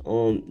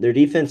 Their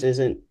defense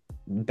isn't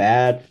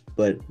bad,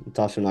 but it's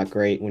also not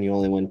great when you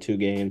only win 2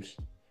 games.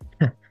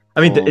 I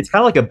mean, Um, it's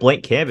kind of like a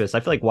blank canvas. I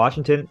feel like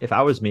Washington, if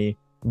I was me,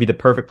 would be the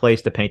perfect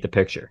place to paint the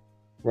picture.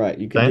 Right,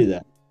 you could Right? do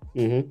that.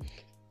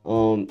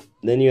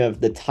 Then you have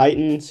the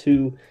Titans,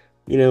 who,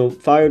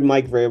 fired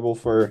Mike Vrabel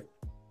for,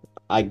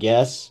 I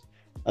guess,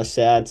 a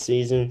sad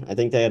season. I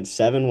think they had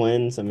 7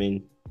 wins. I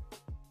mean,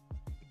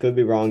 could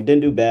be wrong.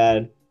 Didn't do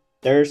bad.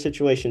 Their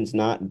situation's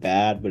not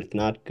bad, but it's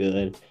not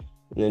good.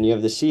 And then you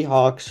have the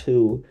Seahawks,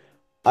 who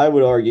I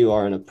would argue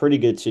are in a pretty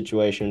good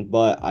situation.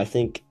 But I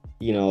think,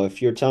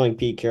 if you're telling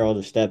Pete Carroll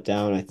to step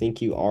down, I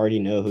think you already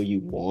know who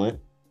you want.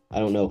 I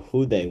don't know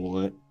who they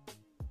want.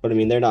 But I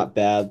mean, they're not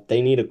bad.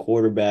 They need a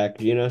quarterback.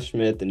 Geno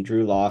Smith and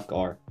Drew Lock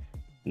are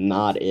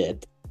not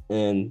it.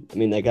 And I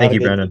mean, they got Thank a you,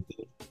 good Brennan.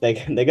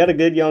 they got a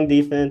good young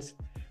defense.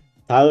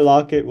 Tyler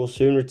Lockett will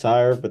soon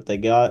retire, but they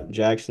got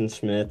Jackson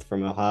Smith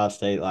from Ohio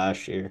State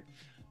last year.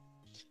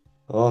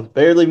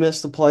 Barely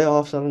missed the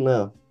playoffs. I don't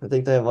know. I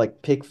think they have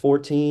like pick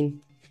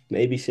 14,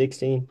 maybe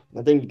 16.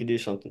 I think you could do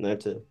something there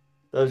too.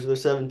 Those are the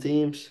 7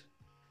 teams.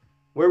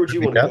 Where would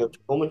you want to Recap. coach,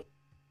 Coleman?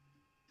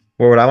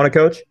 Where would I want to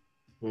coach?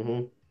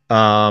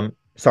 Mm-hmm.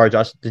 Sorry,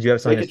 Josh. Did you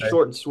have something Make to it say?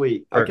 short and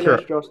sweet. I Sure, can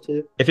ask sure. Josh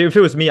too. If it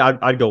was me,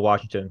 I'd go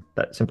Washington.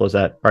 That simple as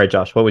that. All right,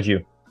 Josh. What would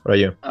you? What are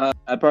you?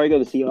 I'd probably go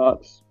the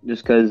Seahawks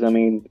just because, I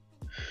mean,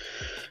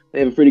 they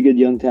have a pretty good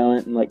young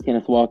talent and like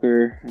Kenneth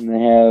Walker, and they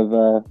have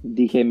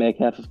DK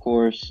Metcalf, of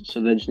course.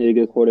 So they just need a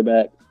good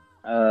quarterback.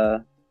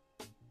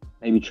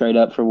 Maybe trade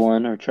up for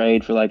one, or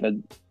trade for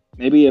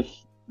maybe if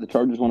the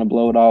Chargers want to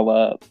blow it all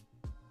up,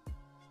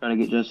 try to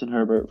get Justin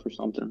Herbert for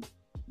something.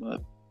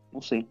 But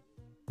we'll see.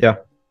 Yeah.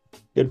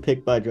 Good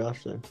pick by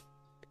Josh there.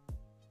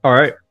 All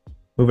right.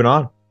 Moving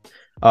on.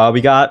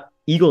 We got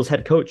Eagles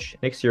head coach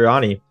Nick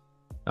Sirianni.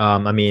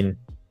 I mean,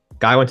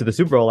 guy went to the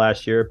Super Bowl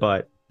last year,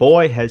 but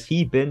boy, has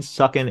he been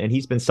sucking, and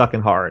he's been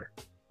sucking hard.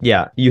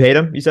 Yeah. You hate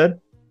him, you said?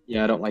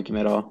 Yeah, I don't like him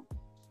at all.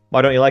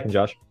 Why don't you like him,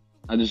 Josh?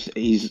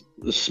 He's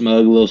a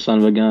smug little son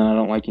of a gun. I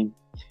don't like him.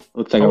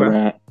 Looks like a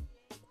rat.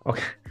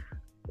 Okay.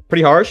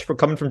 Pretty harsh for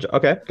coming from.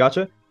 Okay,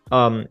 gotcha.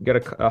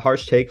 Got a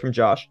harsh take from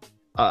Josh.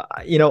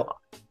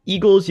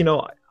 Eagles.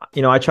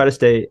 I try to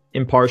stay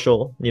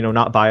impartial.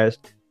 Not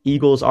biased.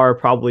 Eagles are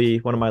probably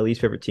one of my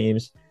least favorite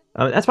teams.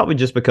 That's probably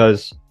just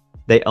because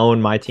they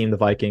own my team, the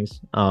Vikings.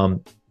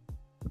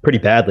 Pretty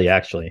badly,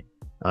 actually.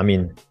 I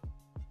mean,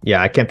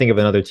 yeah, I can't think of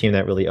another team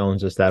that really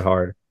owns us that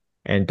hard.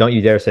 And don't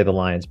you dare say the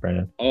Lions,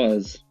 Brennan.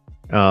 Oz.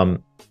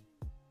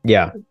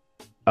 Yeah.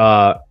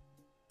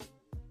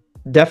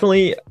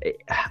 Definitely.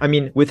 I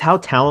mean, with how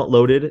talent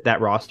loaded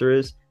that roster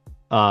is,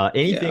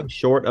 anything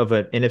short of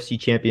an NFC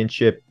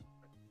championship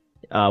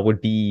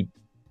would be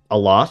a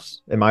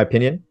loss, in my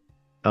opinion.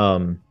 I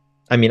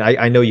mean,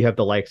 I know you have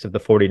the likes of the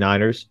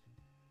 49ers.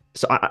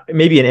 So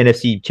maybe an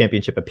NFC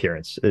championship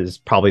appearance is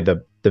probably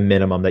the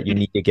minimum that you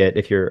need to get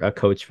if you're a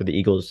coach for the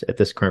Eagles at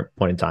this current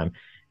point in time.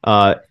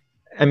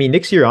 I mean,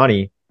 Nick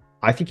Sirianni,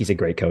 I think he's a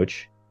great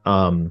coach.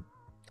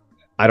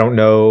 I don't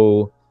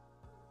know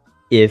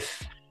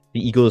if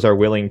the Eagles are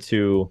willing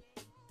to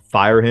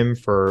fire him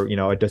for,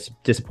 a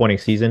disappointing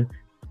season.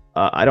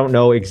 I don't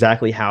know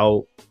exactly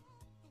how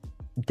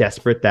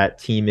desperate that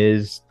team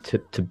is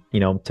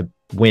to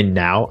win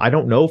now. I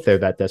don't know if they're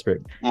that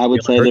desperate. I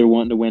would say they're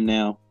wanting to win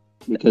now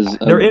because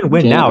they're in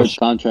win now. Hurts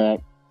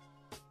contract.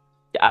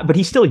 Yeah, but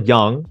he's still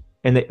young,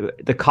 and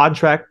the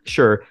contract,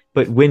 sure,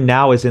 but win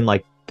now is in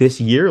like this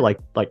year. Like,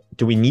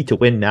 do we need to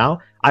win now?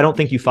 I don't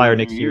think you fire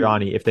Nick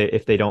Sirianni if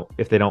they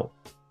don't.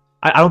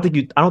 I don't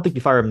think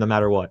you fire him no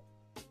matter what.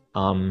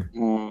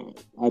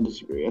 I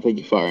disagree. I think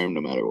you fire him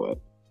no matter what.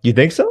 You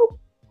think so?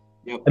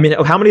 Yep. I mean,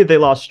 how many have they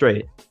lost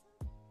straight?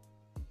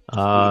 2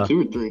 or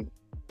 3.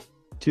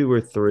 2 or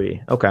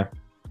 3. Okay.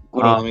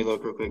 Hold on, let me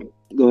look real quick.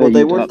 Go ahead. Well,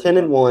 they were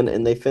 10-1,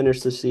 and they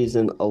finished the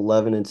season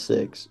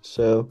 11-6.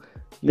 So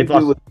they've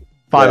lost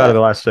 5 out of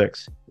the last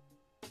 6.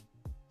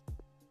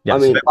 Yeah, I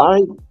so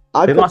mean,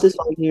 I they put lost. this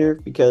on here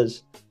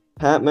because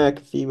Pat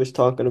McAfee was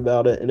talking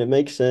about it, and it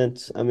makes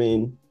sense. I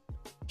mean,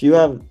 if you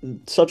have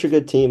such a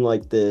good team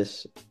like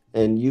this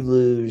and you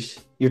lose,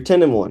 you're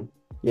 10-1,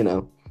 you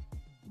know,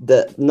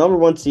 the number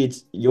one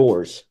seed's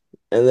yours,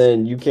 and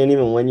then you can't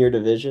even win your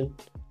division.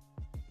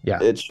 Yeah.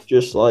 It's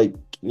just like,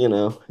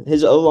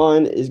 his O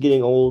line is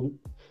getting old.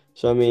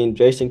 So, I mean,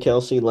 Jason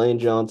Kelsey, Lane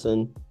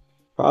Johnson,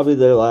 probably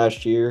their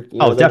last year.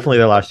 Oh, They're definitely going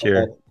their to last come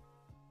year. back,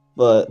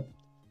 but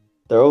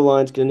their O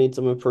line's going to need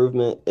some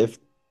improvement. If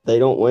they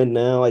don't win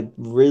now, I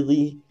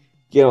really,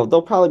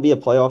 they'll probably be a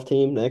playoff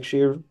team next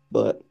year,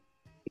 but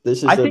this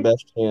is I their think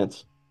best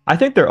chance. I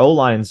think their O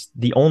line's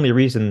the only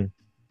reason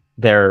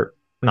they're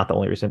not the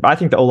only reason, but I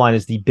think the O line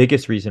is the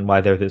biggest reason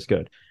why they're this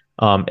good.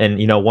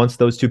 And once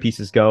those two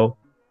pieces go,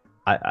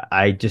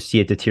 I just see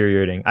it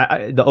deteriorating.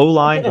 The O I'll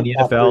line put in a the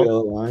top three NFL, O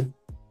line.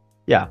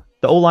 yeah,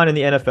 the O line in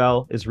the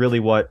NFL is really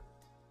what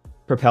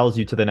propels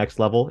you to the next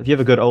level. If you have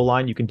a good O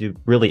line, you can do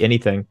really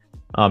anything.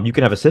 You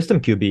can have a system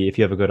QB if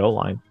you have a good O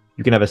line.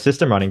 You can have a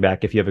system running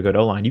back if you have a good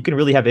O line. You can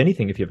really have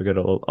anything if you have a good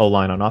O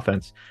line on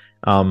offense.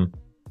 Um,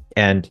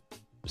 and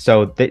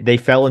so they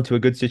fell into a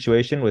good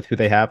situation with who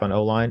they have on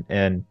O line,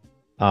 and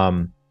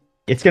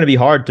it's going to be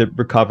hard to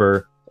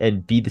recover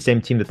and be the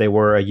same team that they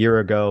were a year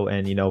ago,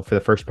 and for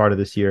the first part of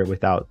this year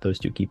without those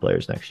two key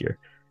players next year.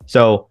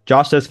 So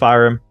Josh says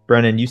fire him.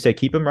 Brennan, you say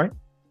keep him, right?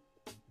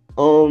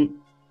 Or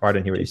I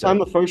didn't hear what you If said.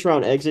 I'm a first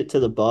round exit to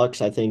the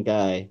Bucks, I think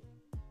I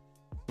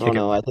don't Kick him.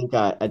 know. I think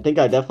I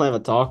definitely have a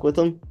talk with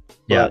them.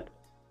 Yeah. But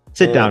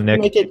Sit down,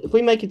 Nick. if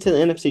we make it to the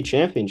NFC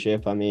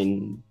Championship, I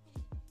mean,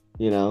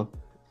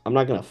 I'm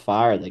not gonna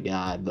fire the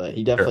guy, but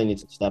he Sure. definitely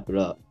needs to step it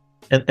up.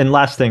 And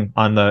last thing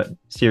on the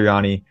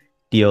Sirianni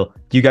deal,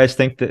 do you guys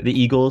think that the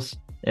Eagles,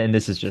 and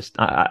this is just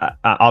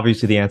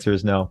obviously the answer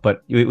is no,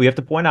 but we have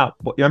to point out,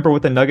 remember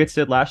what the Nuggets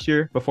did last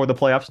year before the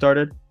playoffs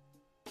started?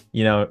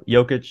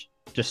 Jokic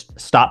just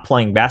stopped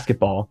playing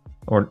basketball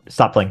or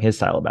stopped playing his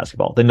style of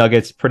basketball. The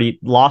Nuggets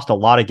lost a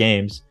lot of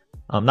games,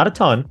 not a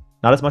ton,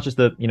 not as much as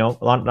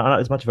not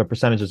as much of a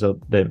percentage as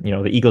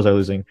the Eagles are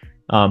losing,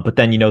 but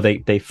then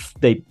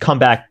they come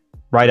back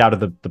right out of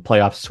the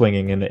playoffs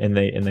swinging and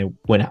they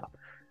win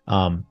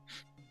out.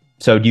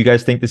 So do you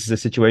guys think this is a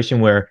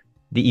situation where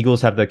the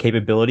Eagles have the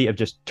capability of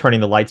just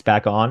turning the lights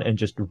back on and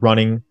just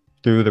running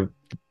through the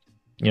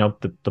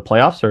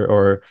playoffs,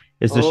 or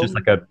is this just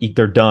like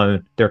they're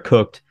done, they're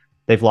cooked,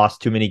 they've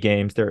lost too many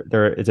games,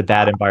 it's a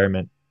bad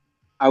environment?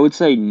 I would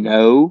say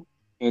no,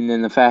 and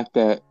then the fact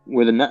that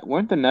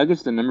weren't the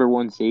Nuggets the number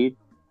one seed?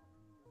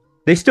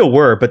 They still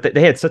were, but they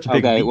had such a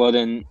big Okay, lead. well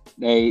then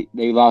they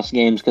lost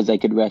games because they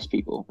could rest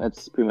people.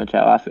 That's pretty much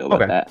how I feel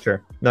about that.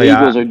 Sure. No, The yeah,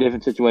 Eagles are a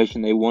different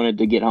situation. They wanted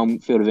to get home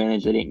field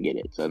advantage, they didn't get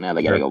it, so now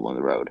they got to sure. go on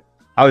the road.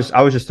 I was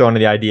just throwing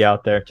the idea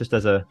out there, just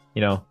as a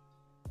Yeah,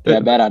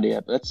 bad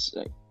idea, but that's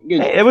good.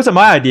 It wasn't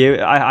my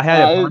idea. I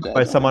had it brought up by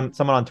that's someone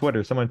on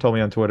Twitter. Someone told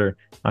me on Twitter.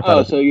 I Oh,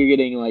 thought so you're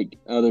getting like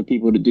other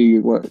people to do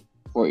your work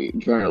for you,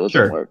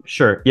 journalism work.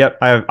 Sure. Yep.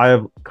 I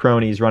have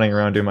cronies running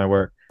around doing my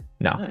work.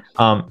 No.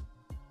 Nice.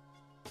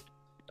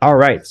 All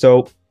right.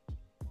 So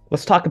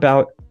let's talk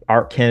about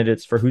our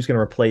candidates for who's going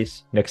to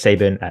replace Nick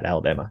Saban at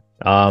Alabama.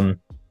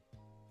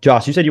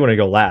 Josh, you said you want to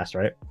go last,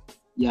 right?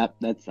 Yep,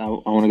 I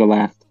want to go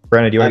last.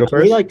 Brennan, do you want to go Can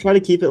first? we try to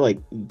keep it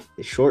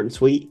short and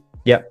sweet?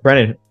 Yeah,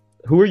 Brennan,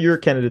 who are your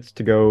candidates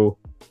to go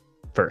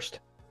first?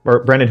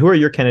 Or Brennan, who are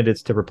your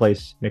candidates to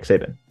replace Nick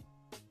Saban?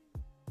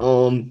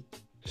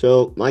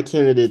 So my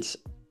candidates,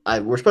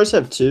 we're supposed to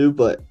have two,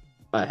 but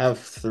I have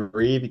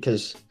three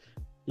because,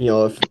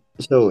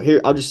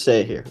 here I'll just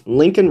say it here: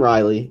 Lincoln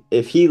Riley,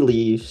 if he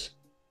leaves,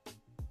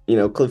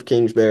 Cliff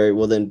Kingsbury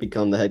will then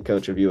become the head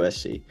coach of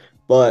USC.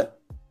 But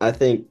I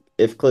think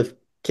if Cliff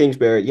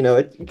Kingsbury,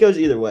 it goes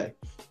either way.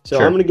 So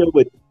Sure. I'm gonna go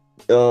with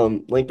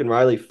Lincoln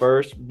Riley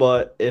first,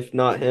 but if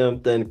not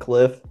him, then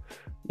Cliff.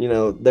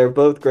 They're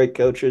both great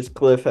coaches.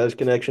 Cliff has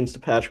connections to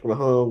Patrick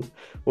Mahomes.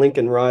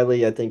 Lincoln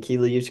Riley, I think he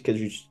leaves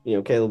because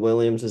Caleb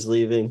Williams is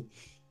leaving.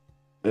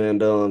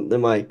 And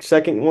then my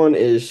second one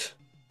is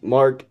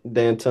Mark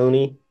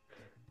D'Antoni.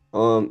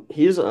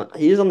 He's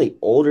on the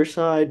older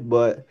side,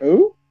 but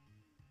Who?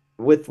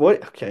 with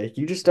what? Okay,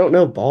 you just don't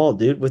know ball,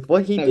 dude. With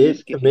what he I'm did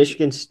just to kidding.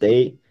 Michigan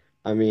State,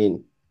 I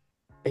mean,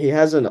 he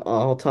has an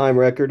all-time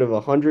record of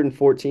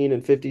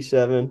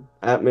 114-57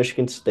 at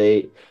Michigan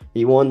State.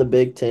 He won the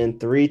Big Ten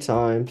 3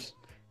 times.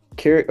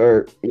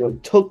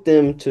 Took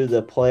them to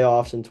the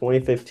playoffs in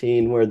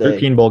 2015, where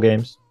 13 bowl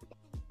games.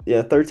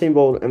 13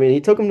 bowl. I mean,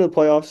 he took them to the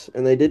playoffs,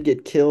 and they did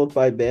get killed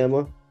by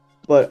Bama.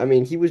 But I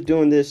mean, he was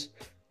doing this.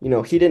 He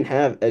didn't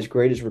have as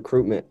great as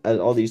recruitment as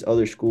all these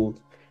other schools,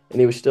 and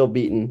he was still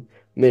beating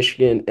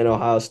Michigan and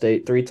Ohio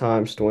State 3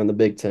 times to win the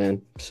Big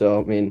Ten. So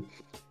I mean,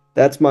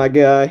 that's my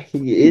guy.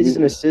 He is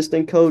an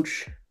assistant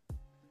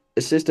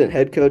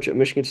head coach at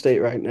Michigan State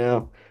right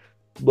now.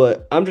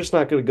 But I'm just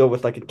not going to go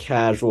with a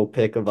casual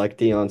pick of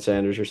Deion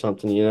Sanders or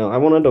something, I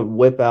wanted to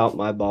whip out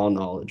my ball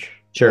knowledge.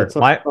 Sure.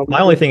 My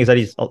only thing is that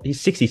he's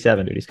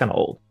 67, dude. He's kind of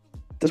old.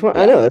 That's what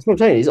I know. That's what I'm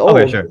saying. He's old.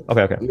 Okay, sure.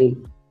 Okay. I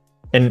mean,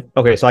 And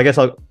okay, so I guess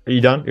are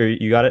you done?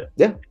 You got it?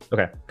 Yeah.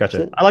 Okay, That's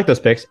gotcha. it. I like those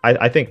picks.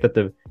 I think that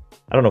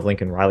I don't know if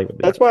Lincoln Riley would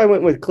be. That's why I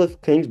went with Cliff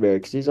Kingsbury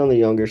because he's on the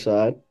younger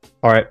side.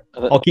 All right.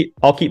 Uh,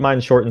 I'll keep mine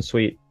short and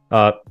sweet.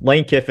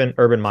 Lane Kiffin,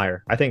 Urban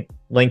Meyer. I think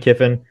Lane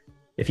Kiffin,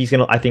 if he's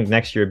gonna, I think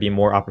next year would be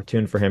more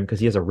opportune for him because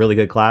he has a really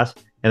good class.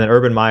 And then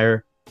Urban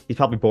Meyer, he's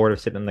probably bored of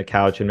sitting on the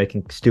couch and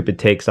making stupid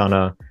takes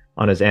on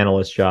his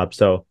analyst job.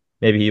 So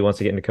maybe he wants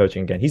to get into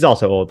coaching again. He's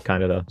also old,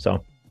 kind of though.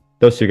 So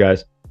those two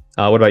guys.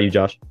 What about you,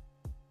 Josh?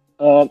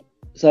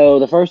 So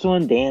the first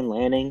one, Dan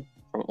Lanning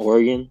from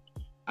Oregon.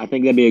 I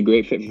think that'd be a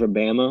great fit for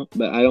Bama,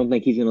 but I don't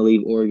think he's going to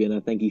leave Oregon. I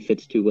think he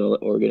fits too well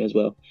at Oregon as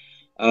well.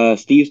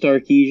 Steve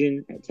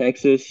Sarkisian at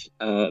Texas,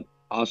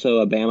 also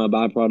a Bama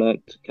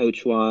byproduct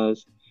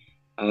coach-wise.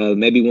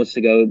 Maybe wants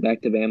to go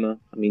back to Bama.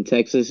 I mean,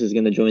 Texas is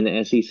going to join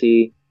the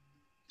SEC,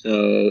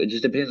 so it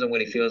just depends on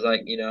what he feels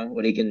like,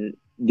 what he can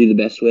do the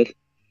best with.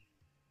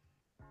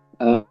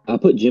 I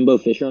put Jimbo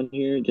Fisher on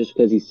here just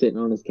because he's sitting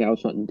on his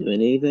couch not doing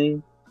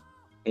anything.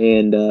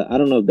 And I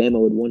don't know if Bama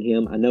would want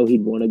him. I know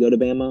he'd want to go to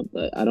Bama,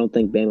 but I don't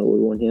think Bama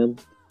would want him.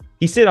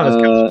 He's sitting on his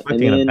couch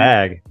putting in a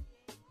bag.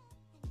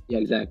 Yeah,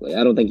 exactly.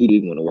 I don't think he'd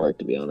even want to work,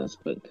 to be honest.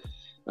 But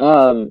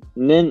and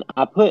then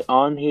I put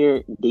on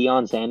here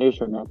Deion Sanders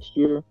for next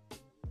year,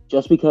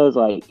 just because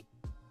I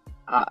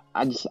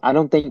don't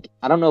know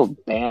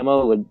if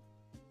Bama would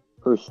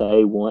per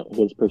se want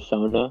his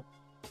persona,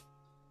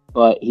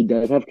 but he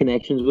does have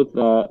connections with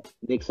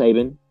Nick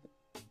Saban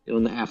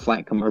doing the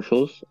Aflac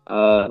commercials.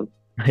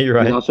 You're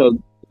right.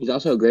 He's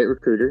also a great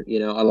recruiter.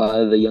 A lot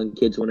of the young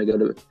kids want to go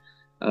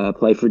to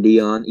play for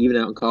Deion, even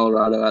out in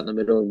Colorado, out in the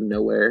middle of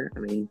nowhere. I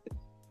mean,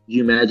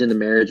 you imagine the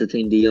marriage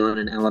between Deion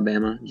and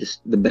Alabama, just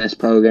the best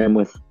program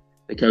with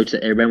the coach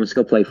that everybody wants to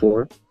go play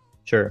for.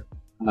 Sure.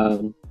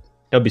 That'll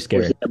be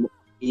scary.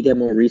 He'd have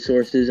more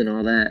resources and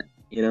all that.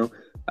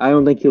 I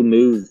don't think he'll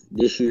move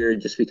this year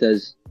just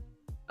because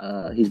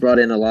he's brought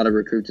in a lot of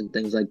recruits and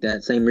things like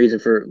that. Same reason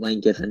for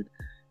Lane Kiffin.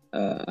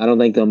 I don't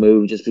think they'll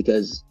move just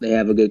because they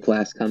have a good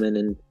class coming,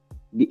 and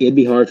it'd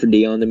be hard for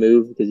Deion to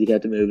move because he'd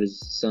have to move his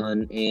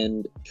son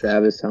and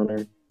Travis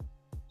Hunter.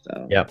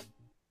 So yeah.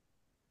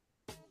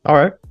 All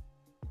right.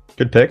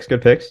 Good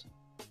picks.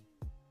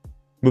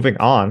 Moving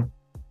on.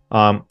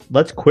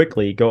 Let's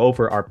quickly go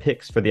over our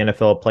picks for the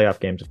NFL playoff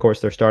games. Of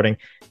course, they're starting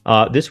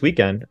this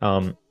weekend.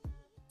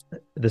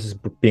 This is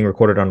being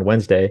recorded on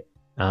Wednesday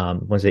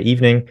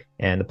evening,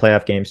 and the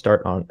playoff games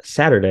start on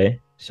Saturday.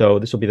 So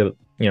this will be the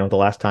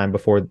last time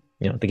before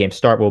the games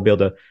start. We'll be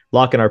able to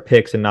lock in our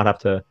picks and not have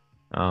to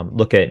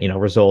look at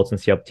results and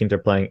see how teams are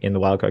playing in the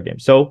wildcard game.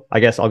 So I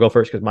guess I'll go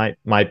first because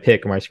my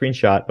pick or my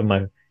screenshot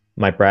of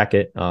my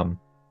bracket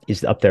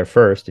is up there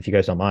first. If you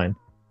guys don't mind,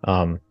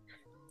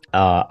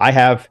 I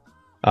have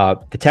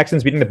the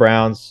Texans beating the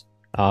Browns,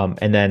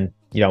 and then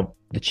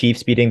the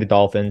Chiefs beating the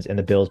Dolphins and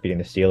the Bills beating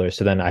the Steelers.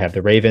 So then I have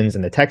the Ravens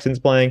and the Texans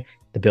playing,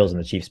 the Bills and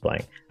the Chiefs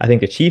playing. I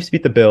think the Chiefs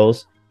beat the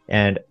Bills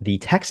and the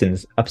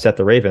Texans upset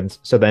the Ravens.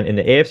 So then in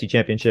the AFC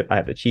Championship, I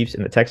have the Chiefs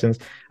and the Texans.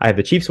 I have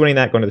the Chiefs winning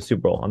that, going to the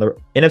Super Bowl. On the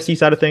NFC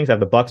side of things, I have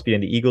the Bucs beating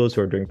the Eagles,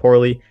 who are doing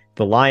poorly,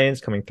 the Lions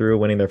coming through,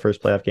 winning their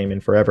first playoff game in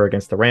forever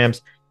against the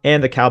Rams,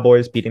 and the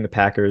Cowboys beating the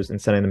Packers and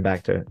sending them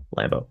back to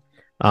Lambeau.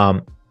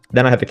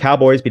 Then I have the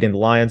Cowboys beating the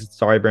Lions,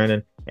 sorry,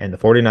 Brandon, and the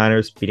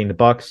 49ers beating the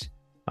Bucs.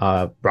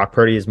 Brock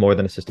Purdy is more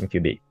than assistant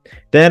QB.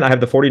 Then I have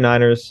the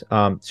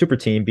 49ers super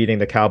team beating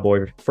the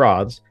Cowboy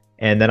frauds.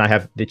 And then I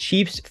have the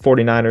Chiefs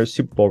 49ers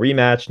Super Bowl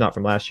rematch, not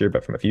from last year,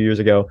 but from a few years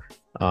ago.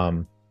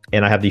 And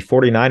I have the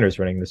 49ers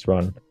winning this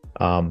run.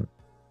 I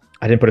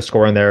didn't put a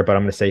score in there, but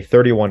I'm going to say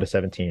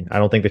 31-17.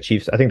 I think the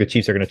Chiefs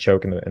are going to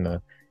choke in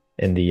the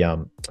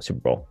Super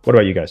Bowl. What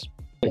about you guys?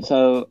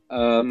 So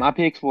my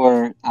picks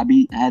were I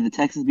had the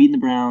Texans beating the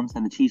Browns,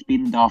 had the Chiefs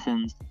beating the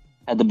Dolphins,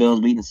 had the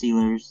Bills beating the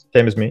Steelers.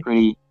 Same as me.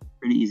 Pretty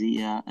easy,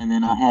 yeah. And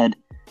then I had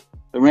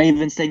the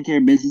Ravens taking care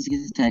of business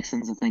against the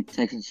Texans. I think the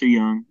Texans are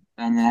young.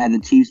 And then I had the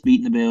Chiefs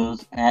beating the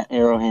Bills at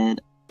Arrowhead.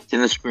 It's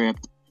in the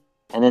script.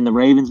 And then the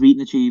Ravens beating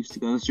the Chiefs to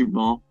go to the Super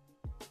Bowl.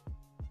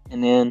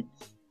 And then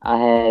I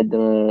had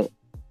the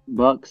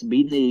Bucs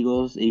beating the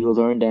Eagles. Eagles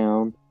aren't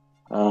down.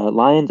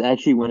 Lions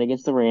actually went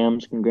against the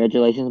Rams.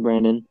 Congratulations,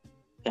 Brandon.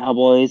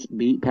 Cowboys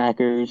beat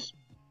Packers.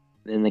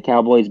 Then the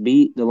Cowboys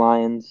beat the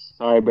Lions.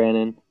 Sorry,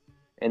 Brandon.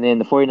 And then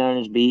the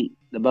 49ers beat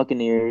the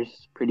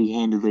Buccaneers pretty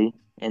handily.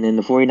 And then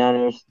the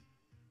 49ers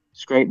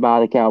scraped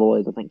by the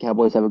Cowboys. I think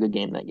Cowboys have a good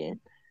game that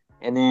game.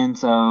 And then,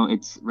 so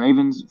it's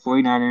Ravens,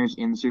 49ers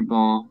in the Super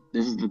Bowl.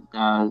 This is the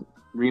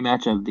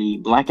rematch of the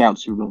Blackout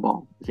Super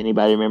Bowl, if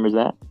anybody remembers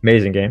that.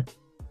 Amazing game.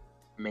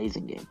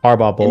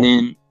 Harbaugh Bowl.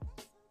 And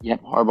then,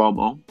 Harbaugh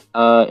Bowl.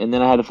 And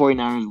then I had the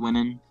 49ers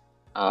winning.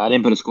 I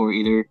didn't put a score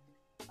either.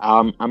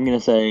 I'm going to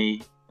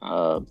say,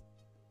 I'll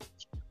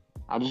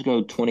just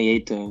go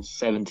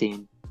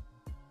 28-17.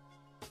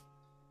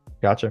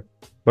 Gotcha.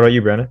 What about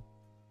you, Brandon?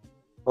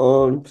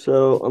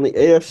 So on the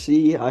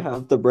AFC, I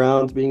have the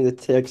Browns beating the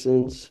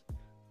Texans.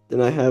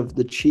 Then I have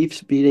the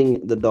Chiefs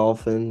beating the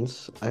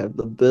Dolphins. I have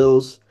the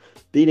Bills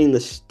beating the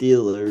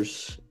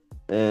Steelers.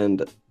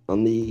 And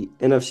on the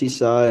NFC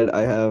side,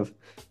 I have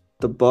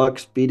the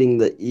Bucks beating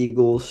the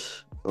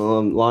Eagles.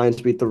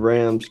 Lions beat the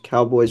Rams.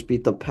 Cowboys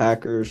beat the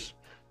Packers.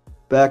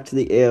 Back to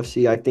the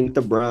AFC, I think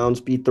the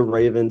Browns beat the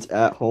Ravens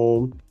at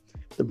home.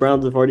 The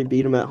Browns have already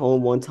beat them at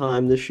home one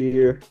time this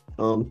year.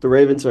 The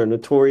Ravens are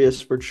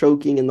notorious for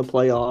choking in the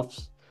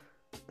playoffs.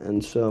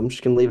 And so I'm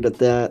just going to leave it at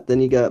that.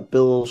 Then you got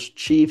Bills,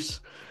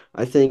 Chiefs.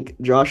 I think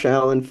Josh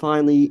Allen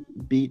finally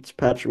beats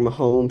Patrick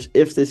Mahomes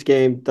if this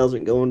game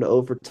doesn't go into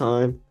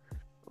overtime.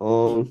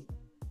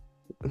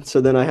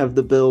 So then I have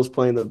the Bills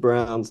playing the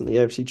Browns in the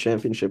AFC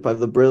Championship. I have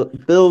the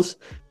Bills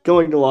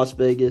going to Las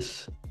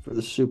Vegas for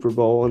the Super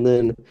Bowl. And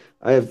then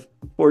I have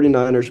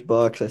 49ers,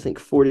 Bucks. I think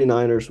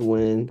 49ers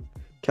win.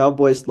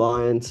 Cowboys,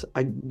 Lions.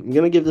 I'm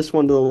going to give this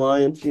one to the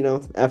Lions,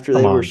 after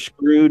they were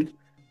screwed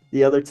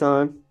the other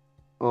time.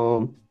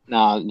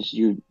 No,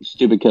 your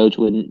stupid coach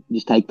wouldn't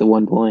just take the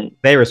 1 point.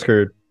 They were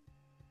screwed.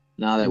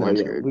 No, they weren't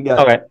screwed. We got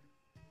okay.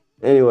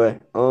 Anyway,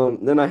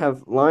 then I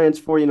have Lions,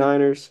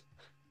 49ers.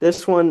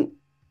 This one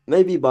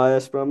may be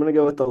biased, but I'm going to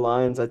go with the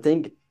Lions. I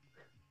think,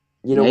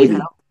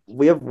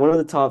 we have one of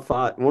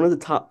the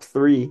top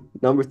three,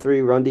 number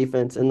 3 run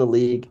defense in the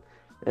league.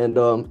 And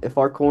if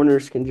our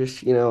corners can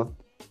just,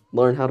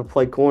 learn how to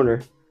play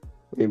corner,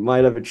 we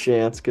might have a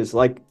chance. Because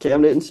like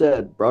Cam Newton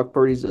said, Brock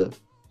Purdy's a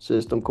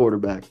system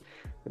quarterback.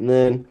 And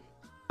then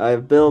I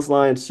have Bills,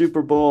 Lions,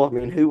 Super Bowl. I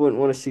mean, who wouldn't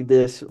want to see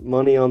this?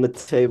 Money on the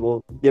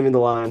table. Give me the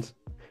Lions.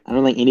 I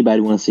don't think anybody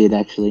wants to see it,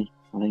 actually.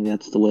 I think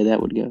that's the way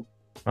that would go.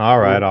 All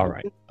right.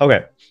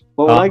 Okay.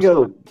 Well, when I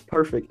go,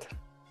 perfect.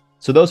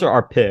 So those are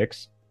our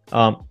picks.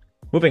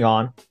 Moving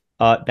on.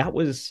 That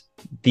was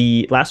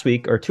the last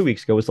week or 2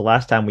 weeks ago was the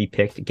last time we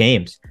picked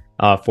games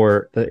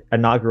for the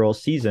inaugural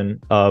season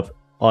of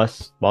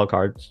us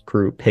Wildcard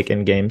crew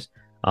picking games.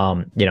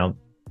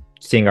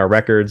 Seeing our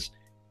records.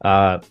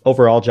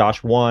 Overall,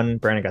 Josh won,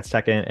 Brandon got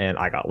second, and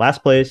I got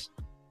last place.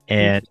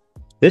 And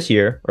this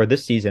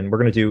season, we're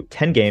going to do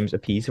 10 games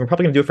apiece, and we're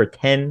probably going to do it for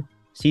 10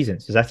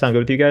 seasons. Does that sound good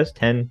with you guys?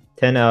 10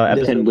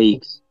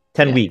 weeks.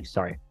 10 weeks,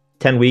 sorry.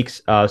 10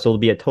 weeks. So it'll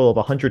be a total of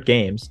 100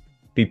 games.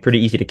 Be pretty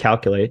easy to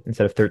calculate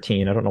instead of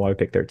 13. I don't know why we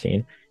picked 13.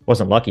 It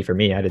wasn't lucky for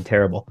me. I did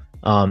terrible.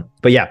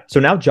 But yeah, so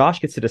now Josh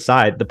gets to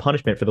decide the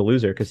punishment for the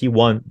loser because he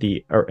won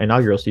the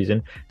inaugural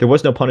season. There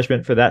was no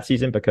punishment for that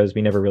season because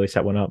we never really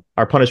set one up.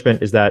 Our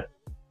punishment is that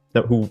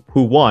who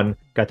won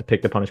got to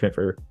pick the punishment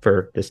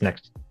for this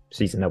next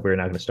season that we're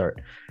now going to start.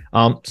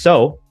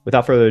 So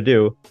without further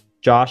ado,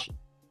 Josh,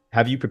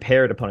 have you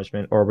prepared a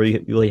punishment, or will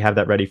you have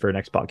that ready for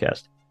next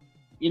podcast?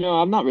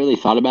 I've not really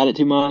thought about it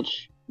too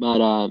much, but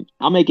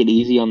I'll make it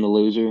easy on the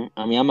loser.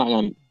 I mean,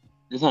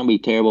 it's not going to be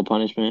terrible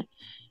punishment.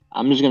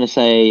 I'm just going to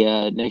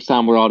say next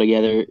time we're all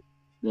together,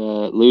 the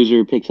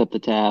loser picks up the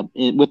tab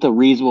with a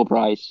reasonable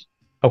price.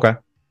 Okay.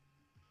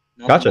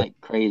 Nothing Gotcha.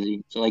 Like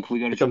crazy. So like if we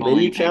go to a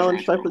mini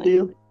challenge type of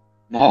deal?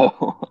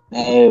 No.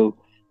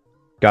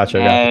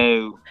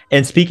 Gotcha.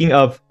 And speaking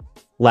of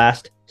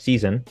last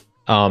season,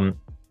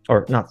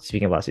 or not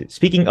speaking of last season,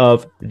 speaking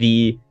of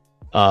the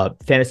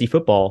fantasy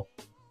football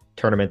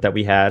tournament that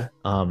we had,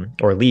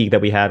 or league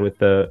that we had with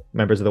the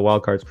members of the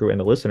Wildcards crew and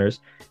the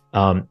listeners,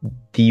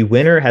 the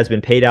winner has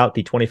been paid out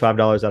the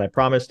 $25 that I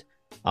promised.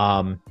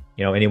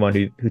 Anyone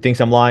who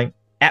thinks I'm lying,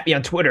 at me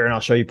on Twitter and I'll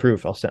show you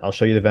proof. I'll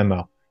show you the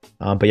Venmo.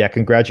 But yeah,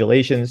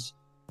 congratulations.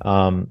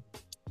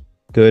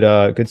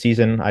 Good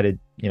season. I did,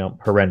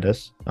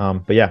 horrendous.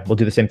 But yeah, we'll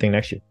do the same thing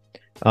next year.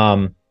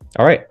 All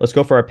right, let's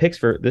go for our picks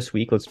for this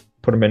week. Let's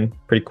put them in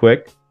pretty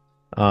quick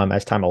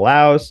as time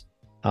allows.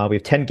 We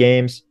have 10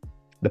 games.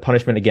 The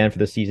punishment again for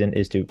the season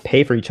is to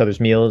pay for each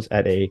other's meals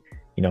at a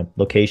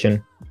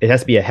location. It has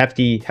to be a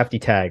hefty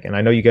tag. And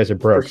I know you guys are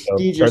broke.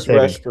 Prestigious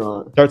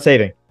restaurant. Start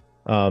saving.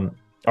 All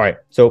right.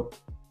 So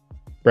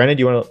Brandon,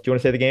 do you want to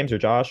say the games or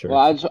Josh? Or? Well,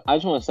 I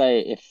just want to say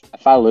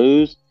if I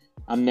lose,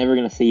 I'm never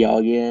gonna see y'all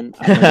again.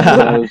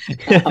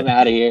 I'm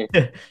out of here.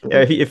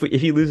 Yeah, if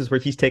he loses,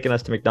 he's taking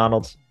us to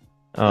McDonald's.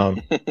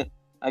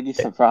 I get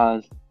some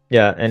fries.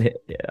 Yeah, and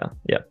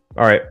yeah.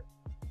 All right.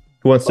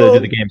 Who wants to do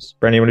the games?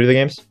 Brandon, you want to do the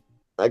games?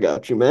 I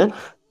got you, man.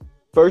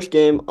 First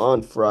game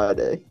on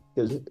Friday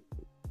because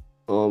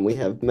we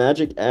have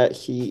Magic at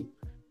Heat,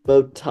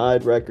 both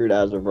tied record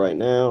as of right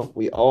now.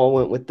 We all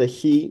went with the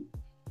Heat.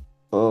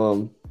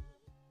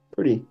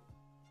 Pretty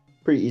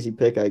easy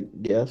pick, I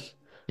guess.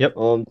 Yep.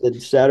 Then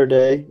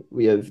Saturday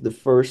we have the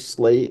first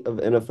slate of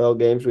NFL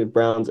games. We have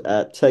Browns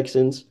at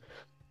Texans.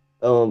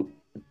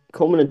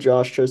 Coleman and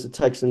Josh chose the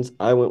Texans.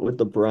 I went with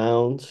the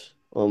Browns.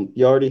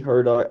 You already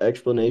heard our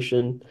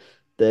explanation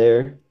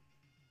there.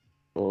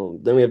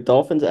 Then we have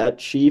Dolphins at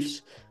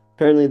Chiefs.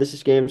 Apparently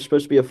this game is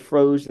supposed to be a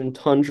frozen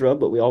tundra,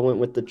 but we all went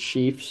with the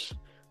Chiefs.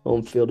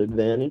 Home field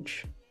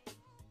advantage.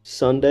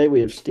 Sunday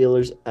we have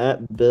Steelers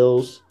at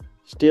Bills.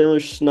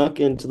 Steelers snuck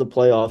into the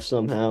playoffs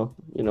somehow.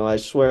 I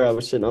swear I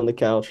was sitting on the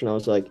couch and I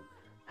was like,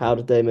 how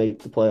did they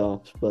make the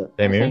playoffs? But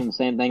I'm saying the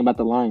same thing about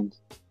the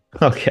Lions.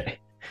 Okay.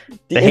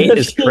 The hate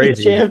is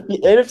crazy.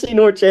 NFC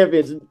North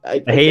champions.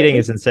 The hating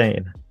is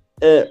insane.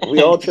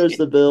 We all chose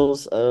the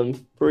Bills.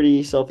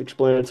 Pretty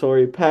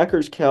self-explanatory.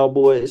 Packers,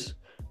 Cowboys.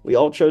 We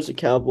all chose the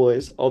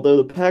Cowboys. Although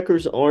the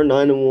Packers are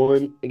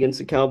 9-1 against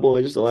the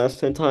Cowboys the last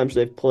 10 times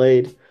they've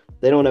played,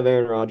 they don't have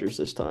Aaron Rodgers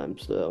this time,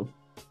 so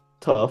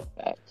tough.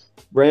 Facts.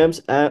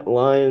 Rams at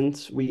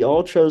Lions. We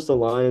all chose the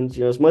Lions.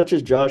 As much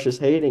as Josh is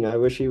hating, I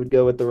wish he would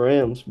go with the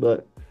Rams,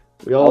 but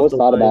we I all have always the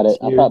thought about Lions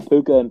it. I here. thought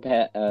Puka and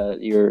Pat,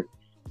 your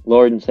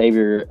Lord and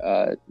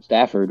Savior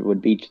Stafford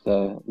would beat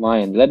the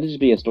Lions. That'd just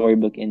be a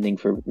storybook ending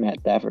for Matt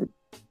Stafford.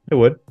 It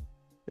would.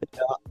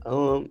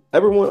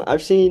 Everyone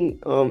I've seen,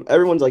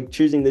 everyone's like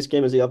choosing this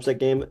game as the upset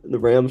game, the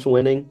Rams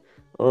winning.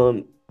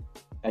 I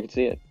could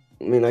see it.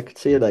 I mean, I could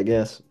see it, I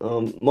guess.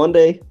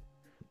 Monday,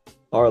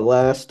 our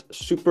last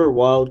super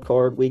wild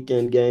card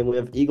weekend game, we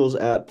have Eagles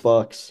at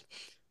Bucks.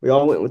 We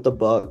all went with the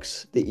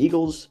Bucks. The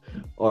Eagles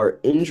are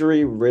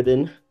injury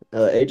ridden.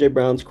 AJ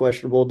Brown's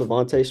questionable.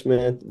 Devontae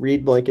Smith,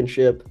 Reed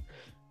Blankenship,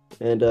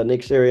 and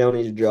Nick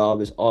Sirianni's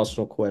job is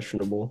also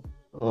questionable.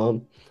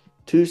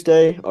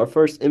 Tuesday, our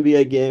first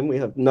NBA game, we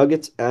have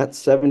Nuggets at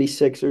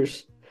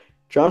 76ers.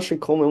 Josh and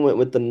Coleman went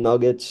with the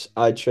Nuggets.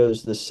 I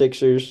chose the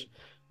Sixers.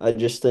 I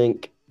just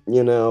think,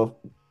 the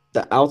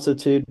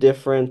altitude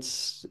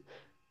difference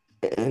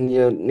and,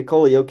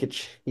 Nikola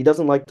Jokic, he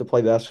doesn't like to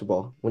play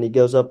basketball when he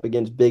goes up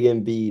against Big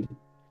Embiid.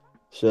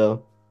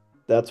 So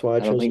that's why I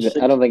chose the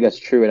Sixers. I don't think that's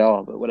true at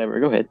all, but whatever.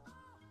 Go ahead.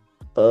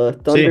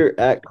 Thunder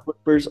at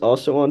Clippers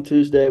also on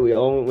Tuesday. We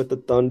all went with the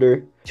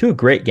Thunder. Two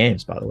great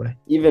games, by the way.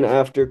 Even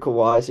after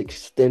Kawhi's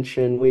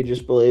extension, we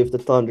just believe the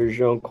Thunder's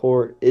young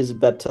court is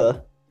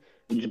better.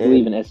 You just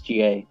believe in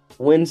SGA.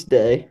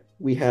 Wednesday,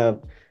 we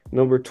have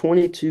number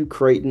 22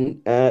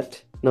 Creighton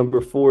at number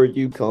 4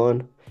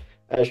 UConn.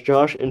 As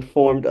Josh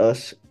informed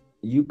us,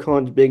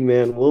 UConn's big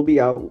man will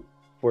be out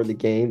for the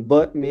game,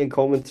 but me and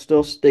Coleman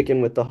still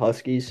sticking with the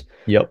Huskies.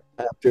 Yep.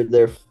 After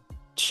their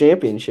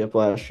championship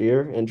last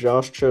year, and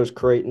Josh chose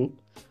Creighton.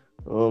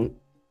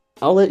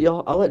 I'll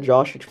let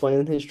Josh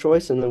explain his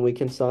choice, and then we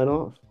can sign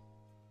off.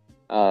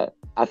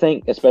 I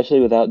think, especially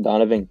without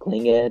Donovan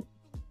Klinged,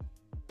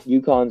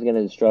 UConn's going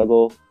to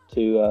struggle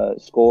to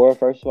score.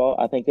 First of all,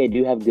 I think they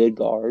do have good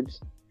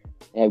guards.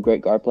 They have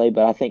great guard play,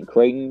 but I think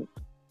Creighton,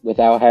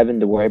 without having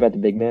to worry about the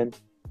big men,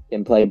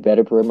 can play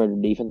better perimeter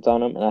defense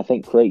on them. And I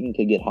think Creighton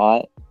could get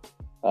hot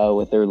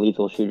with their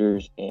lethal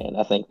shooters, and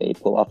I think they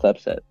pull off the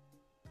upset.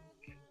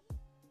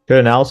 Good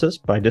analysis,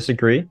 but I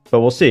disagree. But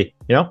we'll see.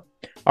 All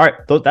right,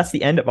 that's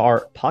the end of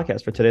our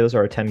podcast for today. Those are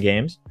our 10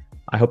 games.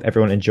 I hope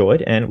everyone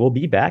enjoyed, and we'll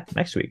be back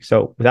next week.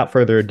 So without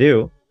further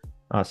ado,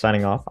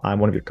 signing off, I'm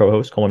one of your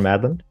co-hosts, Coleman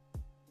Madland.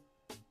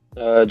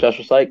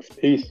 Joshua Sykes,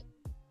 peace.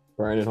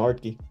 Brian and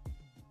Hartke.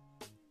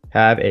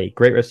 Have a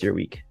great rest of your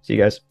week. See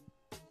you guys.